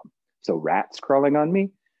problem. So rats crawling on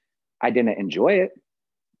me, I didn't enjoy it,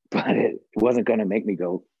 but it wasn't going to make me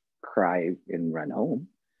go cry and run home.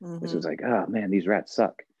 This was like, oh man, these rats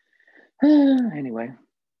suck. Anyway,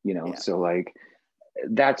 you know, so like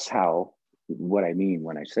that's how, what I mean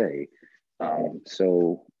when I say,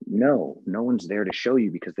 so no one's there to show you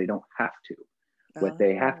because they don't have to. What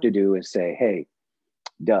they have to do is say, hey,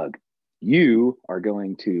 Doug, you are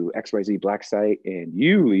going to XYZ black site and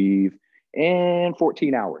you leave in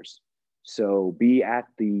 14 hours. So be at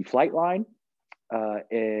the flight line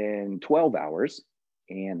in 12 hours.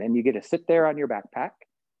 And then you get to sit there on your backpack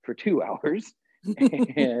for 2 hours.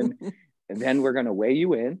 and then we're going to weigh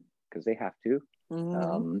you in, because they have to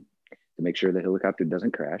make sure the helicopter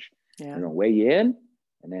doesn't crash. They're going to weigh you in,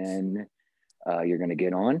 and then you're going to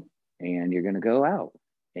get on and you're going to go out.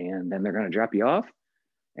 And then they're going to drop you off.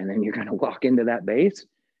 And then you're going to walk into that base,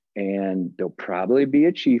 and there'll probably be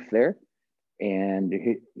a chief there. And,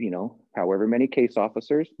 you know, however many case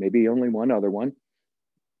officers, maybe only one other one.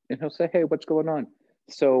 And he'll say, hey, what's going on?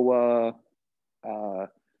 So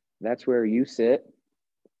that's where you sit,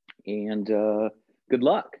 and good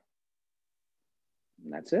luck.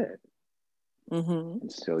 And that's it.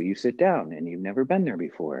 And so you sit down, and you've never been there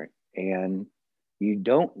before, and you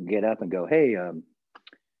don't get up and go, hey,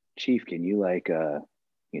 chief, can you like,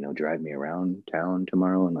 you know, drive me around town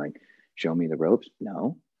tomorrow and like show me the ropes?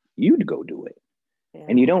 No, you'd go do it.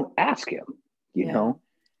 And you don't ask him, you know,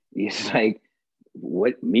 he's like,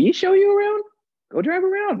 what, me show you around? Go drive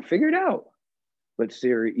around, figure it out. But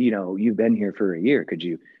sir, you know, you've been here for a year. Could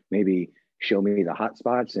you maybe show me the hot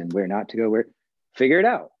spots and where not to go, where, figure it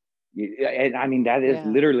out. And I mean, that is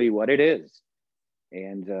literally what it is.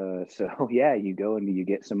 And so, yeah, you go and you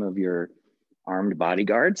get some of your armed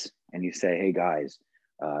bodyguards and you say, hey guys,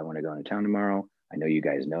 I want to go into town tomorrow. I know you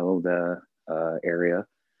guys know the area.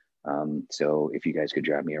 So if you guys could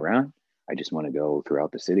drive me around, I just want to go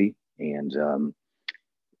throughout the city. And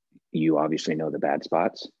you obviously know the bad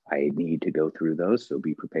spots. I need to go through those. So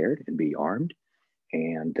be prepared and be armed.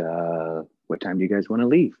 And what time do you guys want to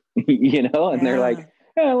leave? You know, and they're like,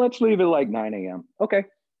 yeah, let's leave at like 9 a.m. Okay.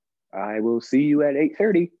 I will see you at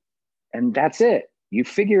 8:30. And that's it. you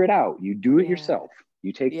figure it out. You do it Yeah. yourself.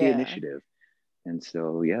 You take the Yeah. initiative. And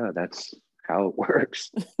so, yeah, that's how it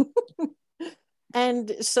works.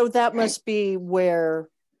 And so that must be where,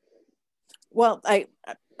 well,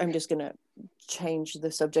 I'm just going to change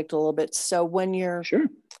the subject a little bit. So when you're, Sure.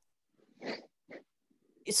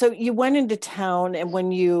 so you went into town, and when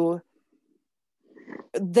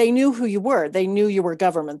they knew who you were. They knew you were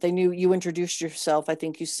government. They knew you introduced yourself. I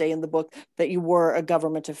think you say in the book that you were a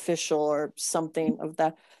government official or something of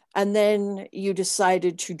that. And then you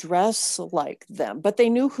decided to dress like them, but they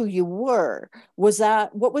knew who you were.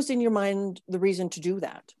 What was in your mind, the reason to do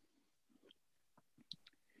that?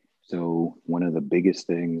 So one of the biggest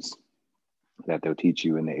things that they'll teach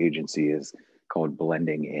you in the agency is called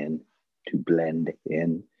blending in, to blend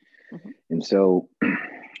in. Mm-hmm. And so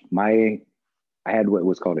I had what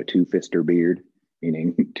was called a two-fister beard,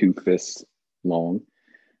 meaning 2 fists long.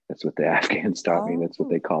 That's what the Afghans taught me. That's what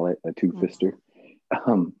they call it, a two-fister.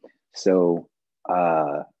 So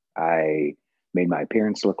I made my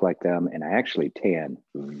appearance look like them, and I actually tan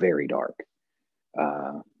very dark.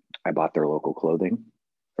 I bought their local clothing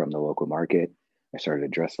from the local market. I started to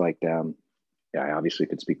dress like them. I obviously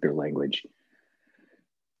could speak their language.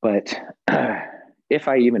 But if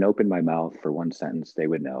I even opened my mouth for one sentence, they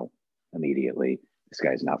would know immediately, this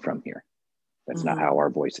guy's not from here. That's not how our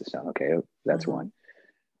voices sound. Okay, that's one.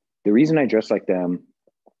 The reason I dress like them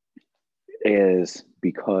is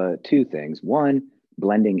because 2 things. One,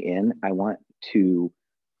 blending in. I want to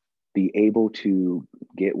be able to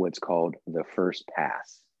get what's called the first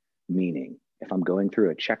pass, meaning if I'm going through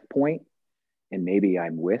a checkpoint and maybe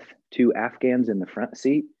I'm with 2 Afghans in the front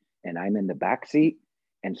seat and I'm in the back seat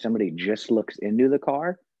and somebody just looks into the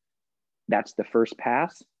car, that's the first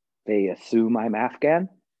pass. They assume I'm Afghan,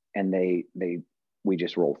 and we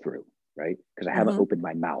just roll through, right? Because I haven't opened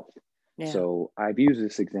my mouth. Yeah. So I've used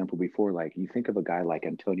this example before. Like, you think of a guy like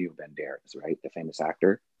Antonio Banderas, right? The famous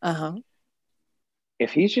actor.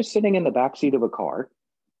 If he's just sitting in the backseat of a car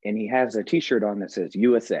and he has a t-shirt on that says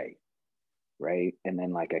USA, right? And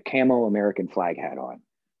then like a camo American flag hat on,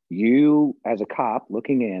 you as a cop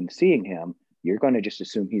looking in, seeing him, you're going to just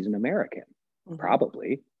assume he's an American.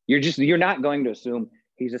 Probably. You're not going to assume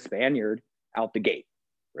he's a Spaniard out the gate,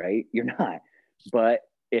 right? You're not. But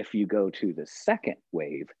if you go to the second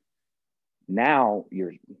wave, now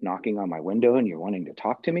you're knocking on my window and you're wanting to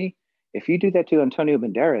talk to me. If you do that to Antonio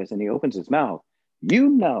Banderas and he opens his mouth, you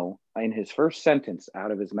know, in his first sentence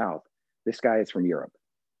out of his mouth, this guy is from Europe.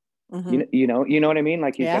 You know what I mean?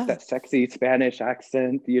 Like, he's got that sexy Spanish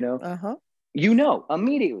accent, you know, you know,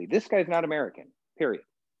 immediately, this guy's not American, period.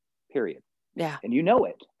 Yeah. And you know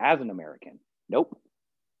it as an American. Nope.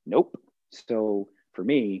 So for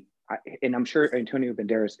me, and I'm sure Antonio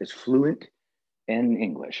Banderas is fluent in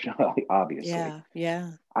English, obviously.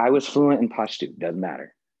 Yeah. I was fluent in Pashto, doesn't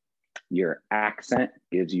matter. Your accent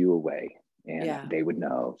gives you away, and they would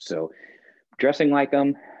know. So dressing like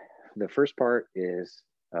them, the first part is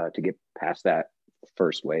to get past that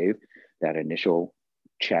first wave, that initial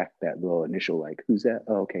check, that little initial, like, who's that?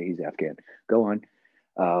 Oh, okay, he's Afghan. Go on.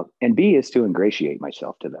 And B is to ingratiate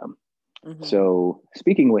myself to them. So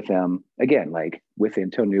speaking with them, again, like with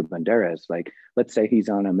Antonio Banderas, like, let's say he's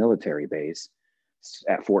on a military base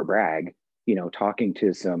at Fort Bragg, you know, talking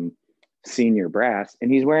to some senior brass,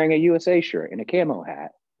 and he's wearing a USA shirt and a camo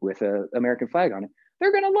hat with an American flag on it.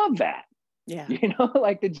 They're going to love that. Yeah. You know,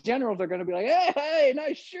 like the generals are going to be like, hey,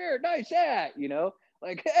 nice shirt, nice hat, you know,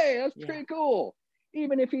 like, hey, that's pretty cool.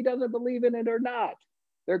 Even if he doesn't believe in it or not,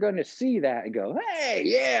 they're going to see that and go, hey,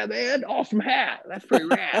 yeah, man, awesome hat. That's pretty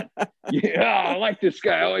rad. I like this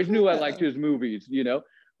guy. I always knew I liked his movies, you know.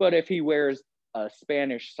 But if he wears a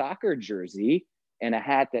Spanish soccer jersey and a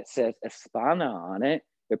hat that says España on it,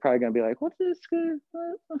 they're probably going to be like, what's this guy?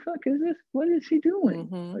 What the fuck is this? What is he doing?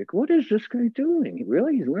 Like, what is this guy doing?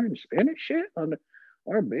 Really? He's wearing Spanish shit on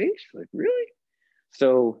our base? Like, really?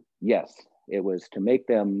 So, yes, it was to make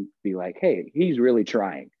them be like, hey, he's really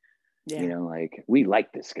trying. You know, like, we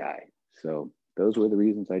like this guy. So those were the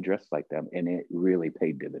reasons I dressed like them, and it really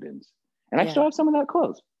paid dividends. And I still have some of that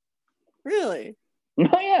clothes. Really?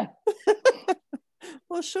 Oh, yeah.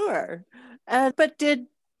 Well, sure. But did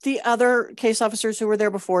the other case officers who were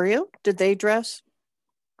there before you, did they dress?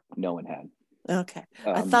 No one had. Okay.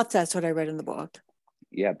 I thought that's what I read in the book.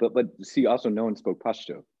 Yeah, but see, also no one spoke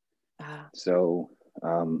Pashto. So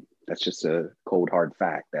that's just a cold, hard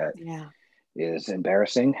fact that is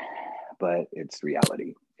embarrassing, but it's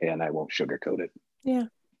reality, and I won't sugarcoat it. Yeah.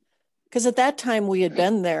 Because at that time we had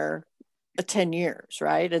been there 10 years,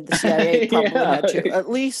 right? And the CIA probably had to at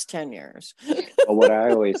least 10 years. Well, what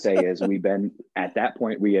I always say is at that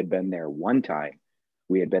point, we had been there one time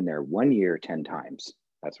We had been there 1 year, 10 times.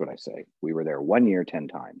 That's what I say. We were there 1 year, 10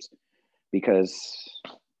 times. Because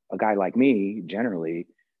a guy like me, generally,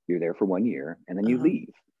 you're there for 1 year and then you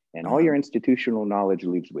leave. And all your institutional knowledge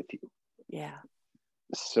leaves with you. Yeah.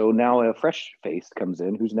 So now a fresh face comes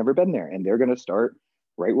in who's never been there, and they're going to start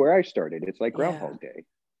right where I started. It's like Groundhog Day.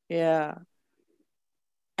 Yeah.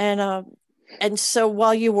 And so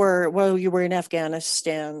while you were in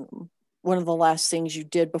Afghanistan, one of the last things you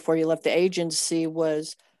did before you left the agency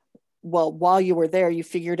was, well, while you were there, you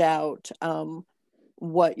figured out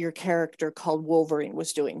what your character called Wolverine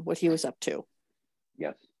was doing, what he was up to.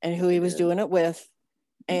 Yes. And who he was doing it with.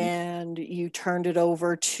 And you turned it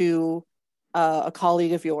over to a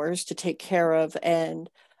colleague of yours to take care of. And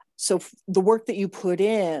so the work that you put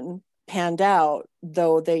in panned out,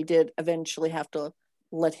 though they did eventually have to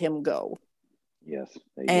let him go. Yes.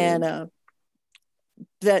 And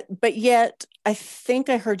but yet I think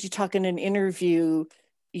I heard you talk in an interview,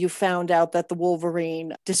 you found out that the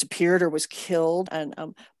Wolverine disappeared or was killed. And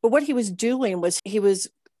but what he was doing was he was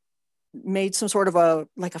made some sort of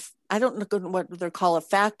I don't know what they call a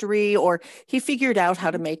factory, or he figured out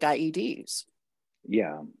how to make IEDs.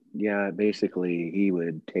 Yeah, basically he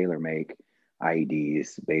would tailor make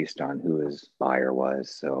IEDs based on who his buyer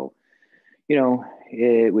was. So,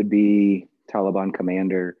 it would be Taliban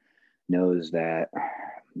commander knows that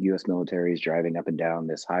US military is driving up and down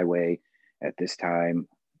this highway at this time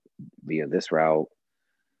via this route,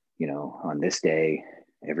 on this day,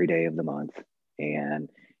 every day of the month. And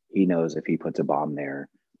he knows if he puts a bomb there,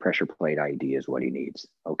 pressure plate IED is what he needs.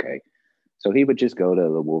 Okay. So he would just go to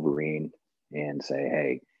the Wolverine and say,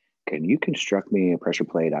 hey, can you construct me a pressure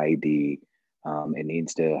plate IED? It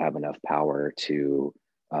needs to have enough power to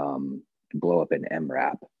blow up an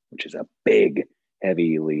MRAP, which is a big,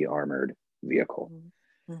 heavily armored vehicle.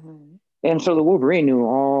 Mm-hmm. And so the Wolverine knew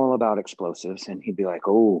all about explosives, and he'd be like,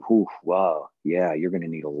 oh, wow, yeah, you're going to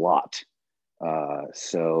need a lot.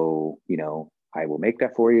 So, I will make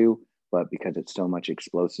that for you, but because it's so much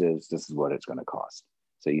explosives, this is what it's going to cost.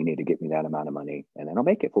 So you need to get me that amount of money, and then I'll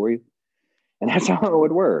make it for you. And that's how it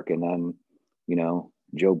would work. And then,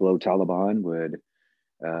 Joe Blow Taliban would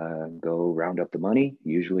go round up the money,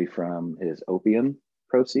 usually from his opium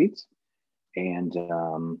proceeds, and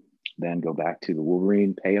then go back to the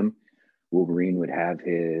Wolverine, pay him. Wolverine would have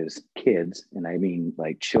his kids, and I mean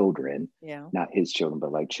like children, not his children,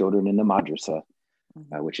 but like children in the madrasa,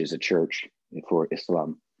 which is a church for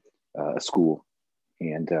Islam, a school.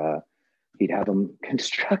 And he'd have them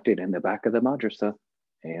constructed in the back of the madrasa,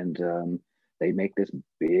 and they'd make this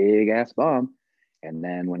big ass bomb. And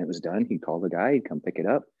then when it was done, he'd call the guy, he'd come pick it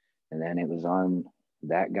up. And then it was on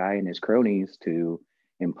that guy and his cronies to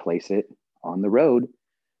emplace it on the road.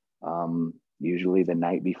 Usually the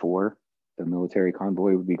night before the military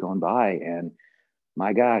convoy would be going by. And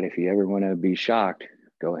my God, if you ever want to be shocked,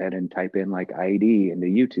 go ahead and type in like IED into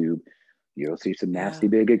YouTube. You'll see some nasty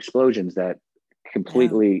big explosions that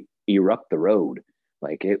completely erupt the road.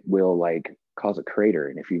 Like it will like cause a crater.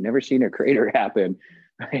 And if you've never seen a crater happen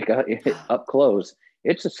like up close,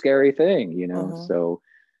 it's a scary thing, So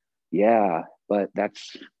yeah, but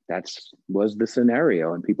that's was the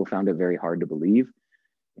scenario, and people found it very hard to believe.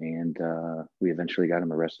 And we eventually got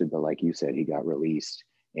him arrested, but like you said, he got released,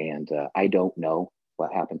 and I don't know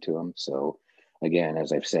what happened to him. So again,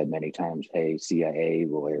 as I've said many times, hey, CIA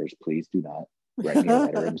lawyers, please do not write me a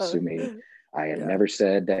letter and sue me. I have never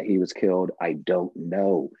said that he was killed. I don't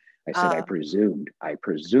know. I said I presumed. I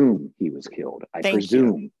presume he was killed. I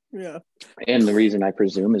presume. Yeah. And the reason I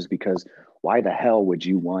presume is because why the hell would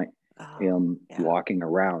you want him walking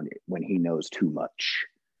around when he knows too much?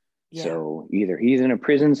 Yeah. So either he's in a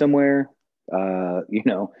prison somewhere,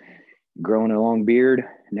 growing a long beard,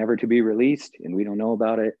 never to be released, and we don't know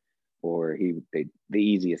about it, or the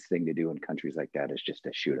easiest thing to do in countries like that is just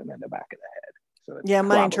to shoot him in the back of the head. So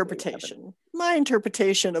my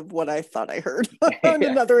interpretation of what I thought I heard in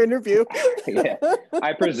another interview.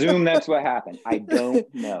 I presume that's what happened. I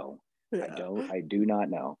don't know. I do not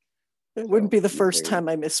know. It wouldn't be the first time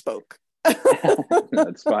I misspoke.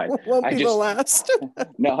 That's fine. Won't be the last.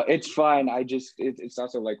 No, it's fine. It's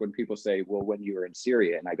also like when people say, well, when you were in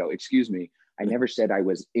Syria, and I go, excuse me, I never said I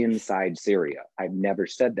was inside Syria. I've never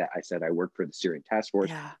said that. I said I worked for the Syrian task force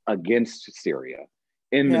against Syria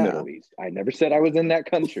in the Middle East. I never said I was in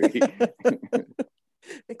that country.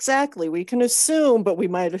 Exactly. We can assume, but we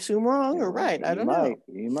might assume wrong or right. I don't know.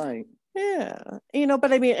 You might. Yeah.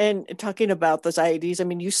 But I mean, and talking about those IEDs, I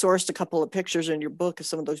mean, you sourced a couple of pictures in your book of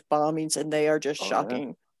some of those bombings, and they are just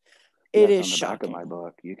shocking. Yeah. It is shocking. Back of my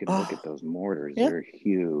book, you can look at those mortars. They're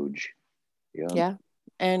huge. Yeah.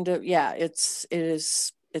 And it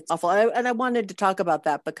is it's awful. And I wanted to talk about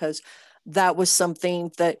that because that was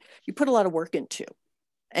something that you put a lot of work into,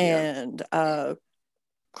 and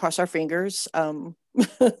cross our fingers.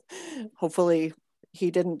 Hopefully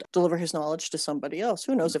he didn't deliver his knowledge to somebody else.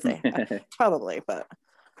 Who knows if they probably, but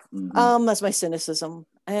that's my cynicism.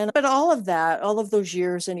 But all of that, all of those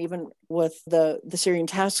years, and even with the Syrian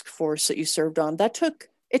task force that you served on, it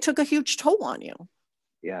took a huge toll on you.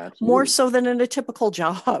 Yeah, absolutely. More so than in a typical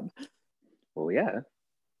job. Well, yeah.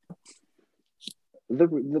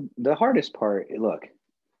 The hardest part, look,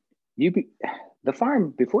 the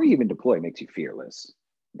farm before you even deploy makes you fearless,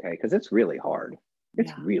 okay? Because it's really hard.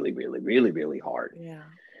 It's really, really, really, really hard. Yeah.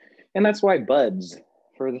 And that's why buds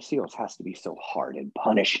for the SEALs has to be so hard and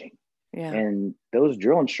punishing. Yeah. And those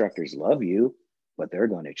drill instructors love you, but they're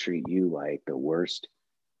going to treat you like the worst,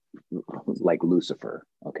 like Lucifer,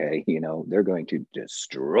 okay? You know, they're going to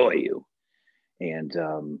destroy you. And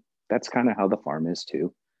that's kind of how the farm is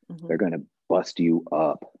too. They're going to bust you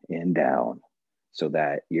up and down so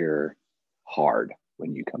that you're hard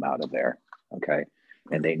when you come out of there, okay?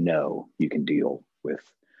 And they know you can deal with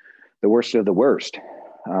the worst of the worst.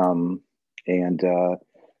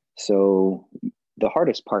 So the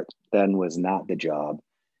hardest part then was not the job.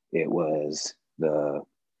 It was the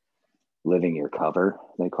living your cover,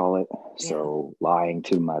 they call it. Yeah. So lying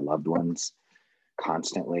to my loved ones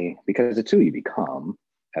constantly, because it's who you become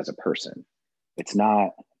as a person. It's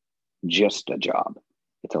not just a job,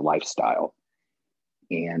 it's a lifestyle.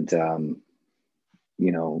 And,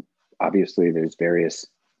 you know, obviously there's various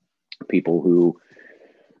people who,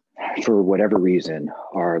 for whatever reason,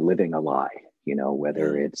 are living a lie, you know,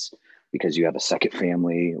 whether it's because you have a second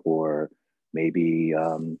family or maybe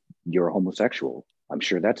you're a homosexual. I'm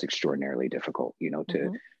sure that's extraordinarily difficult, you know,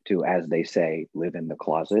 to, as they say, live in the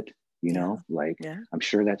closet, you know, I'm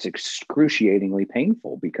sure that's excruciatingly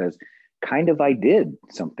painful because kind of I did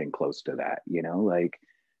something close to that, you know, like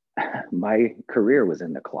my career was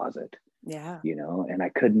in the closet, you know, and I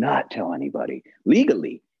could not tell anybody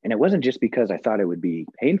legally. And it wasn't just because I thought it would be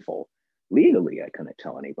painful. Legally, I couldn't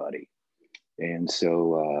tell anybody. And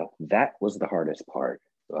so that was the hardest part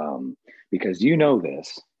because you know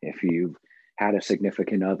this, if you've had a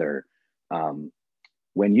significant other,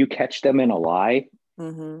 when you catch them in a lie,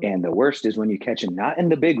 and the worst is when you catch them not in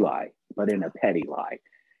the big lie, but in a petty lie.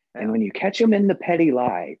 And when you catch them in the petty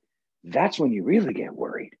lie, that's when you really get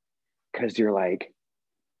worried because you're like,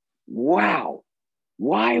 wow,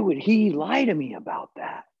 why would he lie to me about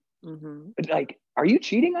that? But like, are you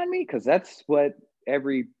cheating on me? Because that's what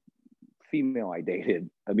every female I dated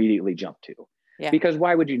immediately jumped to. Because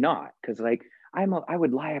why would you not? Because like I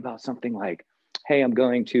would lie about something like, hey, I'm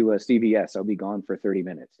going to a CVS. I'll be gone for 30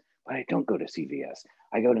 minutes. But I don't go to CVS.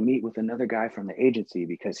 I go to meet with another guy from the agency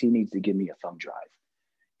because he needs to give me a thumb drive.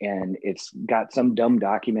 And it's got some dumb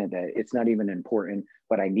document that it's not even important,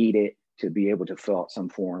 but I need it to be able to fill out some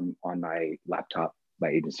form on my laptop, my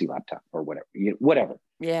agency laptop or whatever, whatever.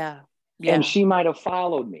 Yeah. And she might have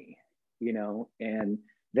followed me, you know, and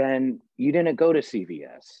then you didn't go to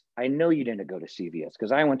CVS. I know you didn't go to CVS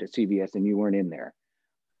because I went to CVS and you weren't in there.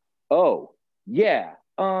 Oh, yeah.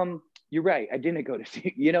 You're right. I didn't go to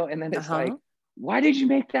CVS, you know, and then it's like, why did you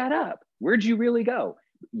make that up? Where'd you really go?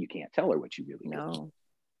 You can't tell her what you really did.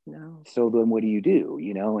 No. So then what do?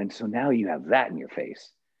 You know, and so now you have that in your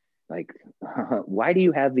face. Like, why do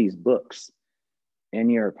you have these books in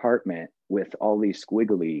your apartment with all these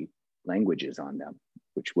squiggly languages on them,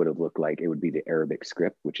 which would have looked like it would be the Arabic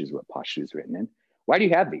script, which is what Pashto is written in. Why do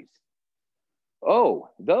you have these? Oh,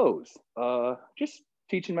 those. Just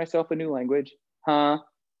teaching myself a new language. Huh?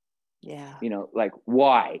 Yeah. You know, like,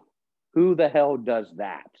 why? Who the hell does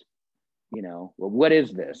that? You know, well, what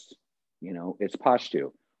is this? You know, it's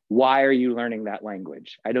Pashto. Why are you learning that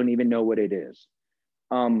language? I don't even know what it is.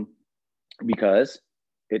 Because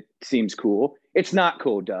it seems cool. It's not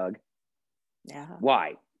cool, Doug. Yeah.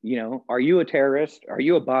 Why? You know, are you a terrorist? Are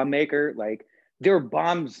you a bomb maker? Like, there are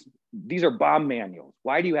bombs. These are bomb manuals.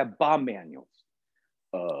 Why do you have bomb manuals?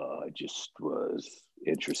 I just was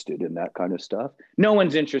interested in that kind of stuff. No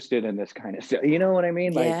one's interested in this kind of stuff. You know what I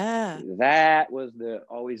mean? Like, that was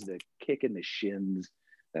always the kick in the shins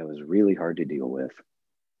that was really hard to deal with.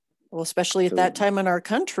 Well, especially at that time in our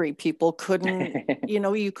country, people couldn't, you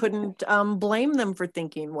know, you couldn't blame them for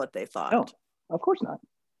thinking what they thought. No, of course not.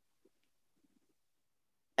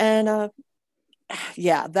 And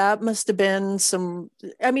that must have been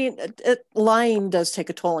lying does take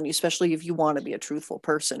a toll on you, especially if you want to be a truthful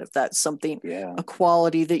person, if that's something, a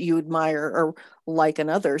quality that you admire or like in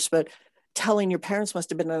others. But telling your parents must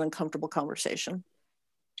have been an uncomfortable conversation.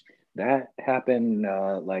 That happened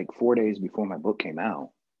like 4 days before my book came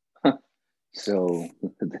out. So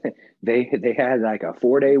they had like a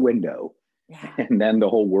 4-day window, Yeah. and then the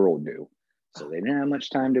whole world knew. So they didn't have much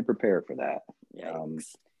time to prepare for that.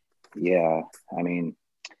 Yikes. Yeah, I mean,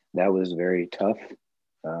 that was very tough.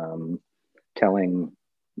 Telling,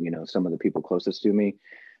 some of the people closest to me.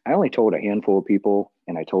 I only told a handful of people,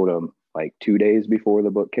 and I told them like 2 days before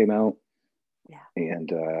the book came out. Yeah.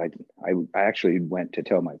 And I actually went to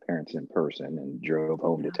tell my parents in person and drove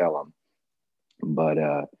home to tell them. But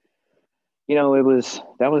that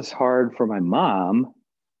was hard for my mom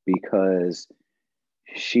because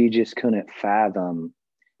she just couldn't fathom,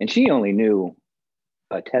 and she only knew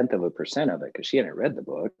 0.1% of it because she hadn't read the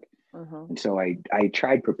book. Mm-hmm. And so I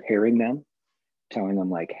tried preparing them, telling them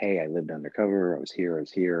like, hey, I lived undercover. I was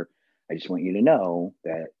here. I just want you to know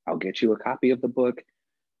that I'll get you a copy of the book.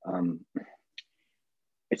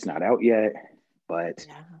 It's not out yet, but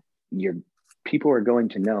your people are going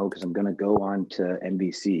to know because I'm going to go on to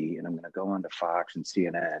NBC and I'm going to go on to Fox and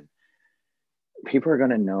CNN. People are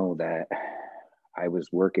going to know that I was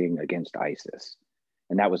working against ISIS.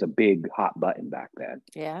 And that was a big hot button back then.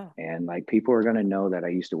 Yeah. And like people are going to know that I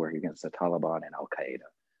used to work against the Taliban and Al Qaeda.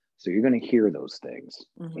 So you're going to hear those things.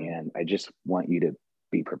 Mm-hmm. And I just want you to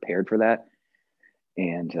be prepared for that.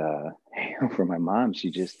 And for my mom,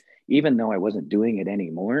 she just, even though I wasn't doing it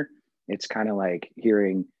anymore, it's kind of like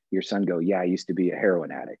hearing your son go, yeah, I used to be a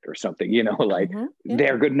heroin addict or something, like Mm-hmm. Yeah.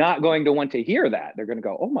 They're not going to want to hear that. They're going to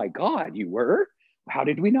go, oh my God, you were? How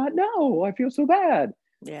did we not know? I feel so bad.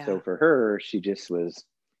 Yeah. So for her, she just was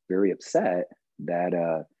very upset that,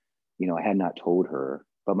 I had not told her.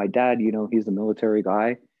 But my dad, he's a military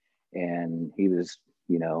guy. And he was,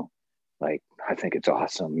 like, I think it's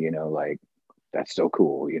awesome, like, that's so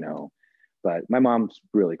cool, But my mom's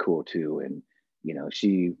really cool too. And,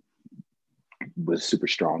 she was super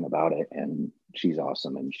strong about it. And she's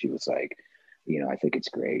awesome. And she was like, I think it's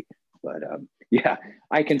great. But yeah,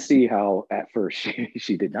 I can see how at first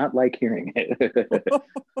she did not like hearing it.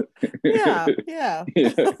 Yeah.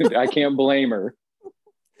 I can't blame her.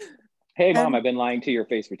 Hey, Mom, And, I've been lying to your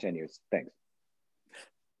face for 10 years. Thanks.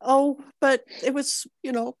 Oh, but it was,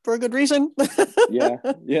 for a good reason. Yeah.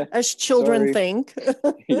 As children Sorry. think.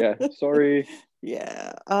 Yeah, sorry.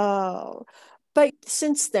 Yeah. But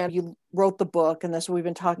since then, you wrote the book, and that's what we've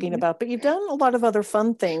been talking about. But you've done a lot of other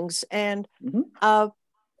fun things, and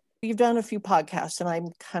you've done a few podcasts, and I'm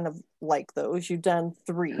kind of like those. You've done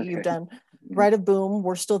 3. Okay. You've done Ride of Boom,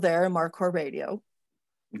 We're Still There, and Markhor Radio.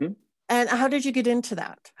 Mm-hmm. And how did you get into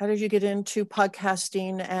that? How did you get into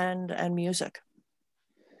podcasting and music?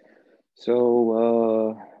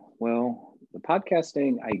 So, well, the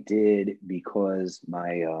podcasting I did because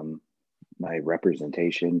my my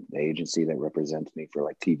representation, the agency that represents me for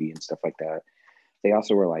like TV and stuff like that, they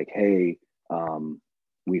also were like, hey,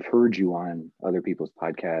 we've heard you on other people's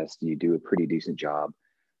podcasts. You do a pretty decent job.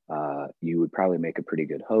 You would probably make a pretty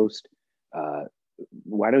good host.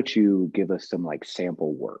 Why don't you give us some like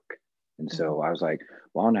sample work? And so I was like,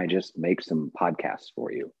 why don't I just make some podcasts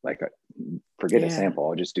for you? Like, forget a sample.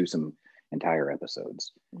 I'll just do some entire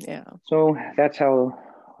episodes. Yeah. So that's how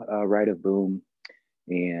Ride of Boom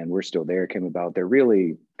and We're Still There came about. They're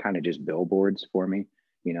really kind of just billboards for me,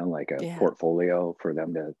 like a portfolio for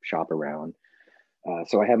them to shop around.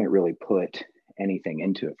 So I haven't really put anything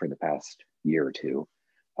into it for the past year or two.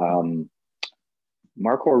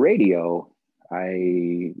 Markhor Radio,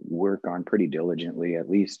 I work on pretty diligently, at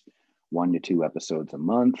least 1 to 2 episodes a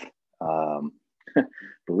month.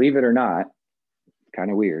 Believe it or not,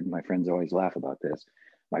 kind of weird. My friends always laugh about this.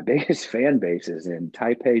 My biggest fan base is in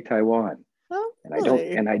Taipei, Taiwan. Oh, and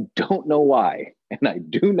really? I don't know why. And I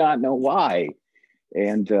do not know why.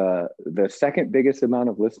 And the second biggest amount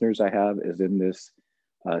of listeners I have is in this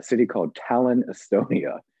city called Tallinn,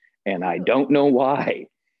 Estonia. And I don't know why.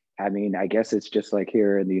 I mean, I guess it's just like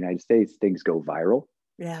here in the United States, things go viral.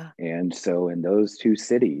 Yeah. And so in those 2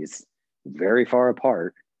 cities, very far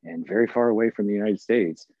apart and very far away from the United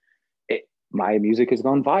States, my music has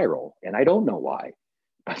gone viral. And I don't know why,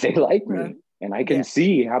 but they like me. And I can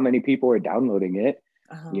see how many people are downloading it,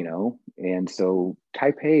 And so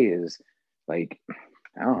Taipei is like,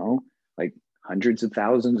 I don't know, like hundreds of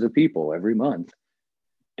thousands of people every month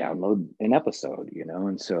download an episode,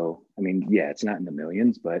 And so, I mean, it's not in the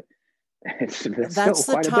millions, but that's still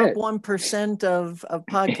the top 1% of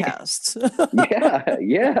podcasts.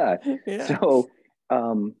 yeah. So,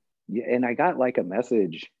 and I got like a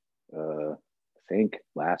message, I think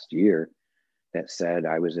last year, that said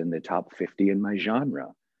I was in the top 50 in my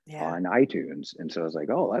genre on iTunes. And so I was like,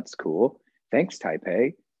 oh, that's cool. Thanks,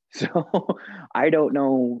 Taipei. So I don't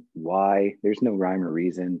know why. There's no rhyme or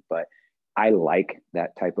reason, but I like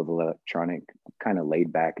that type of electronic, kind of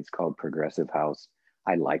laid back. It's called progressive house.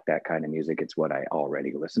 I like that kind of music. It's what I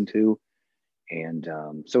already listen to. And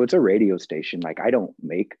so it's a radio station. Like I don't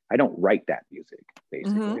write that music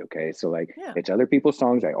basically. Mhm. Okay. So like Yeah. it's other people's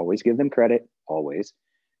songs. I always give them credit, always,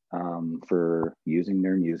 for using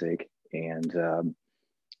their music. And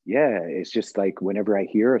yeah, it's just like whenever I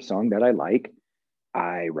hear a song that I like,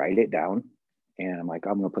 I write it down and I'm like,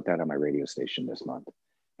 I'm going to put that on my radio station this month.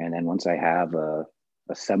 And then once I have a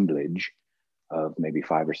assemblage of maybe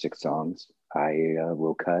 5 or 6 songs, I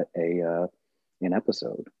will cut an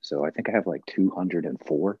episode. So I think I have like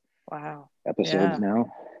 204 Wow. episodes Yeah.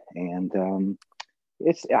 now. And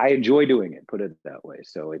I enjoy doing it, put it that way.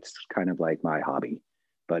 So it's kind of like my hobby,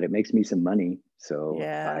 but it makes me some money. So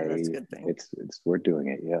Yeah, that's a good thing. it's worth doing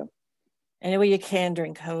it. Yeah. Anyway, you can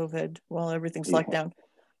during COVID while everything's Yeah. locked down.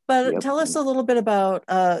 But Yep. tell us a little bit about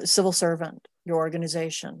Civil Servant, your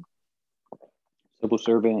organization. Civil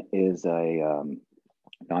Servant is a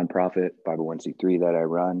nonprofit 501c3 that I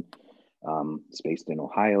run. It's based in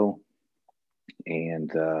Ohio.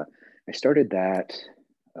 And I started that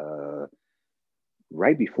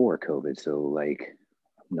right before COVID. So like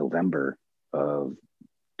November of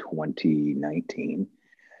 2019.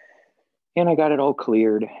 And I got it all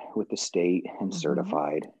cleared with the state and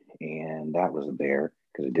certified. And that was a bear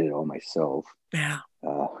because I did it all myself. Yeah.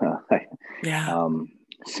 Yeah.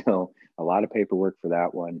 So a lot of paperwork for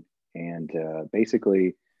that one. And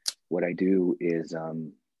basically what I do is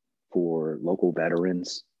for local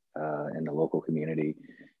veterans in the local community,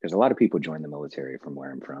 because a lot of people join the military from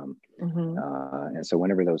where I'm from. And so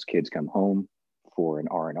whenever those kids come home for an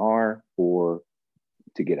R&R or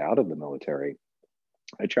to get out of the military,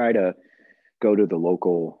 I try to go to the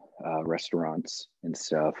local restaurants and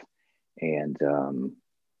stuff and,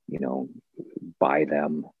 you know, buy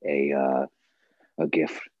them a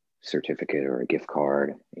gift certificate or a gift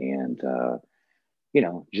card and, you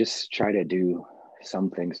know, just try to do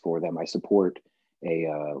some things for them. I support a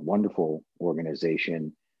wonderful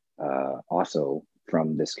organization also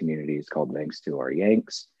from this community. It's called Thanks to Our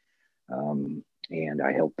Yanks. And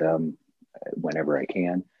I help them whenever I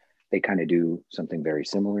can. They kind of do something very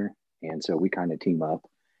similar. And so we kind of team up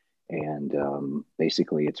and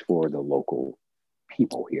basically it's for the local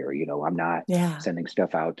people here. You know, I'm not sending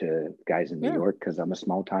stuff out to guys in New York because I'm a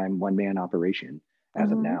small time one-man operation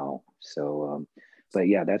as of now. So, but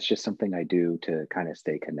yeah, that's just something I do to kind of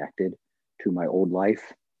stay connected to my old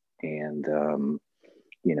life. And,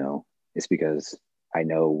 you know, it's because I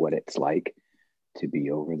know what it's like to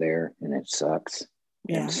be over there and it sucks.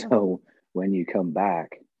 Yeah. And so when you come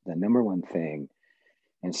back, the number one thing,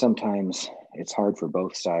 and sometimes it's hard for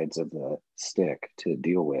both sides of the stick to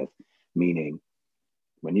deal with, meaning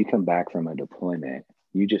when you come back from a deployment,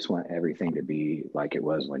 you just want everything to be like it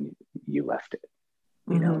was when you left it.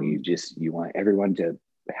 You know, you want everyone to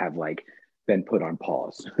have like been put on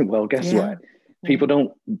pause. Well, guess what? People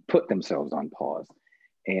don't put themselves on pause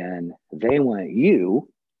and they want you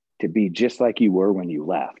to be just like you were when you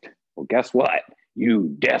left. Well, guess what?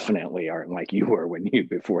 You definitely aren't like you were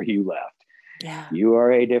before you left. Yeah. You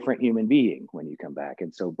are a different human being when you come back.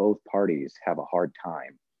 And so both parties have a hard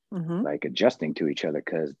time like adjusting to each other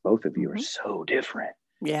because both of you are so different.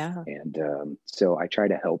 Yeah. And so I try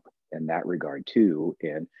to help in that regard too,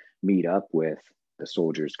 and meet up with the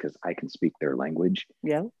soldiers because I can speak their language.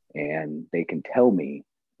 Yeah. And they can tell me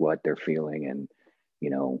what they're feeling and, you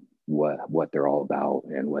know, what they're all about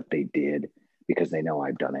and what they did because they know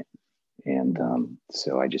I've done it. And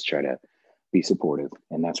so I just try to be supportive,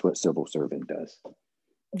 and that's what Civil Servant does.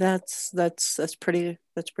 That's pretty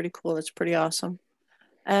cool. That's pretty awesome.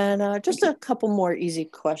 And just a couple more easy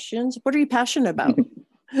questions. What are you passionate about?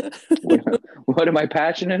 What am I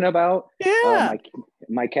passionate about? Yeah.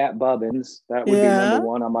 My cat Bubbins. That would be number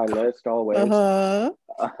one on my list always.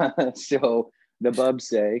 So the Bubs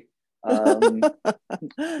say,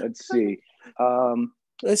 let's see. I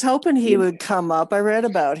was hoping he would come up. I read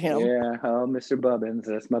about him. Yeah. Oh, Mr. Bubbins.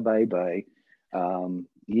 That's my baby.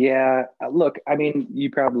 Yeah. Look, I mean,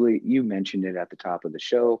 you mentioned it at the top of the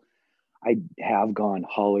show. I have gone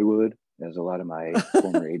Hollywood, as a lot of my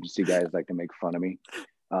former agency guys like to make fun of me.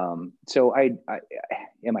 So I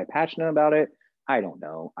am I passionate about it? I don't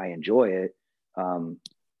know. I enjoy it.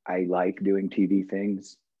 I like doing TV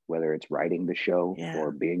things, whether it's writing the show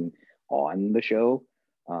or being on the show.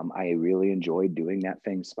 I really enjoyed doing that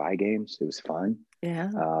thing, Spy Games. It was fun.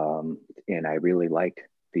 Yeah. And I really liked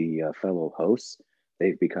the fellow hosts.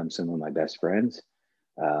 They've become some of my best friends.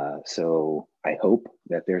 So I hope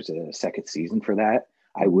that there's a second season for that.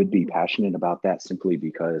 I would be passionate about that simply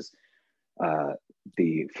because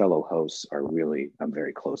the fellow hosts are really, I'm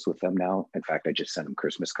very close with them now. In fact, I just sent them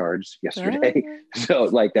Christmas cards yesterday. So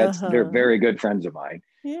like they're very good friends of mine.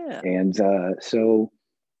 Yeah. And so,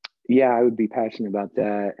 yeah, I would be passionate about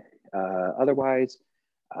that. Otherwise,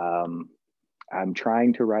 I'm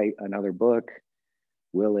trying to write another book.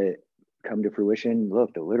 Will it come to fruition?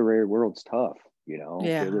 Look, the literary world's tough. You know,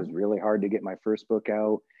 It was really hard to get my first book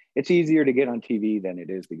out. It's easier to get on TV than it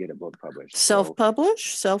is to get a book published.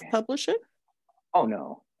 Self-publish it? Oh,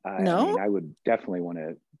 no. No? I mean, I would definitely want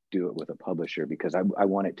to do it with a publisher because I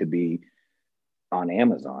want it to be on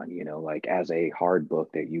Amazon, you know, like as a hard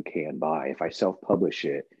book that you can buy. If I self-publish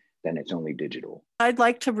it, then it's only digital. I'd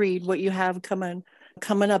like to read what you have coming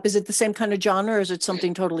up. Is it the same kind of genre or is it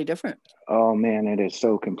something totally different? Oh, man, it is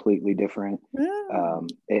so completely different. Yeah.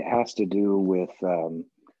 It has to do with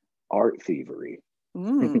art thievery.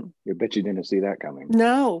 You bet you didn't see that coming.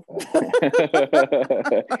 No.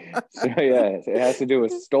 So yeah, it has to do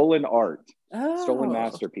with stolen art, stolen Oh.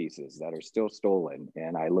 masterpieces that are still stolen.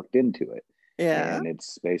 And I looked into it. Yeah. And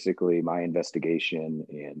it's basically my investigation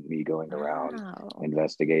and me going around Wow.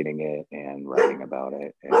 investigating it and writing about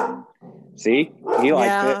it. And see, he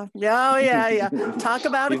liked it. Yeah. Talk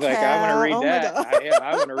about He's a like, cat. I want to read Oh my that. God.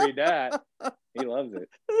 I want to read that. He loves it.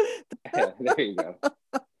 There you go.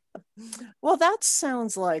 Well, that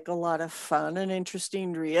sounds like a lot of fun and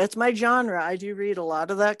interesting read. It's my genre. I do read a lot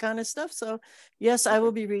of that kind of stuff. So yes, I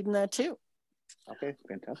will be reading that too. Okay,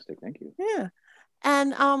 fantastic. Thank you. Yeah.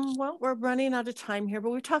 And well, we're running out of time here,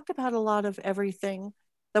 but we talked about a lot of everything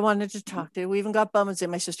that I wanted to talk to. We even got bums in.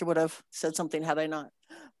 My sister would have said something had I not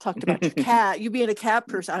talked about your cat. You being a cat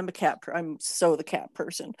person. I'm a cat. I'm so the cat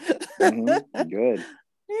person. Good.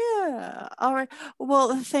 Yeah. All right.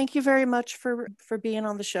 Well, thank you very much for being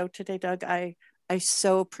on the show today, Doug. I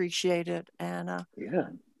so appreciate it. And Yeah.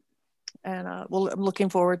 And well, I'm looking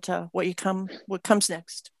forward to what comes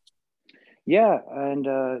next. Yeah. And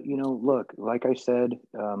you know, look, like I said,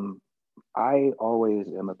 I always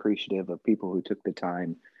am appreciative of people who took the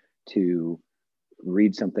time to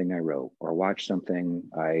read something I wrote or watch something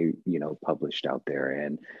I, you know, published out there.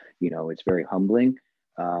 And, you know, it's very humbling.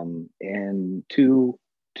 And too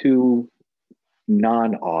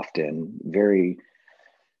non-often, very,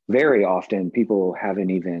 very often people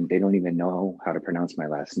they don't even know how to pronounce my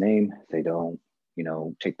last name. They don't, you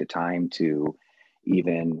know, take the time to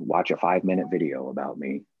even watch a 5-minute video about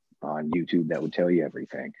me on YouTube that would tell you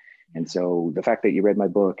everything. And so the fact that you read my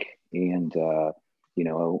book and, you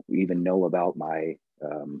know, even know about my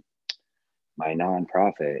my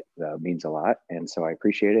nonprofit means a lot. And so I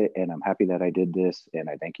appreciate it. And I'm happy that I did this. And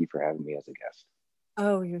I thank you for having me as a guest.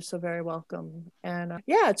 Oh, you're so very welcome. And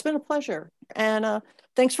yeah, it's been a pleasure. And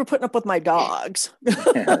thanks for putting up with my dogs. Yeah,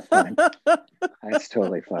 that's fine. That's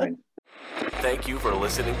totally fine. Thank you for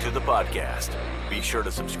listening to the podcast. Be sure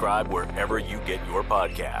to subscribe wherever you get your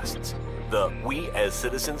podcasts. The We as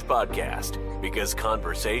Citizens podcast, because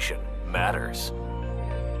conversation matters.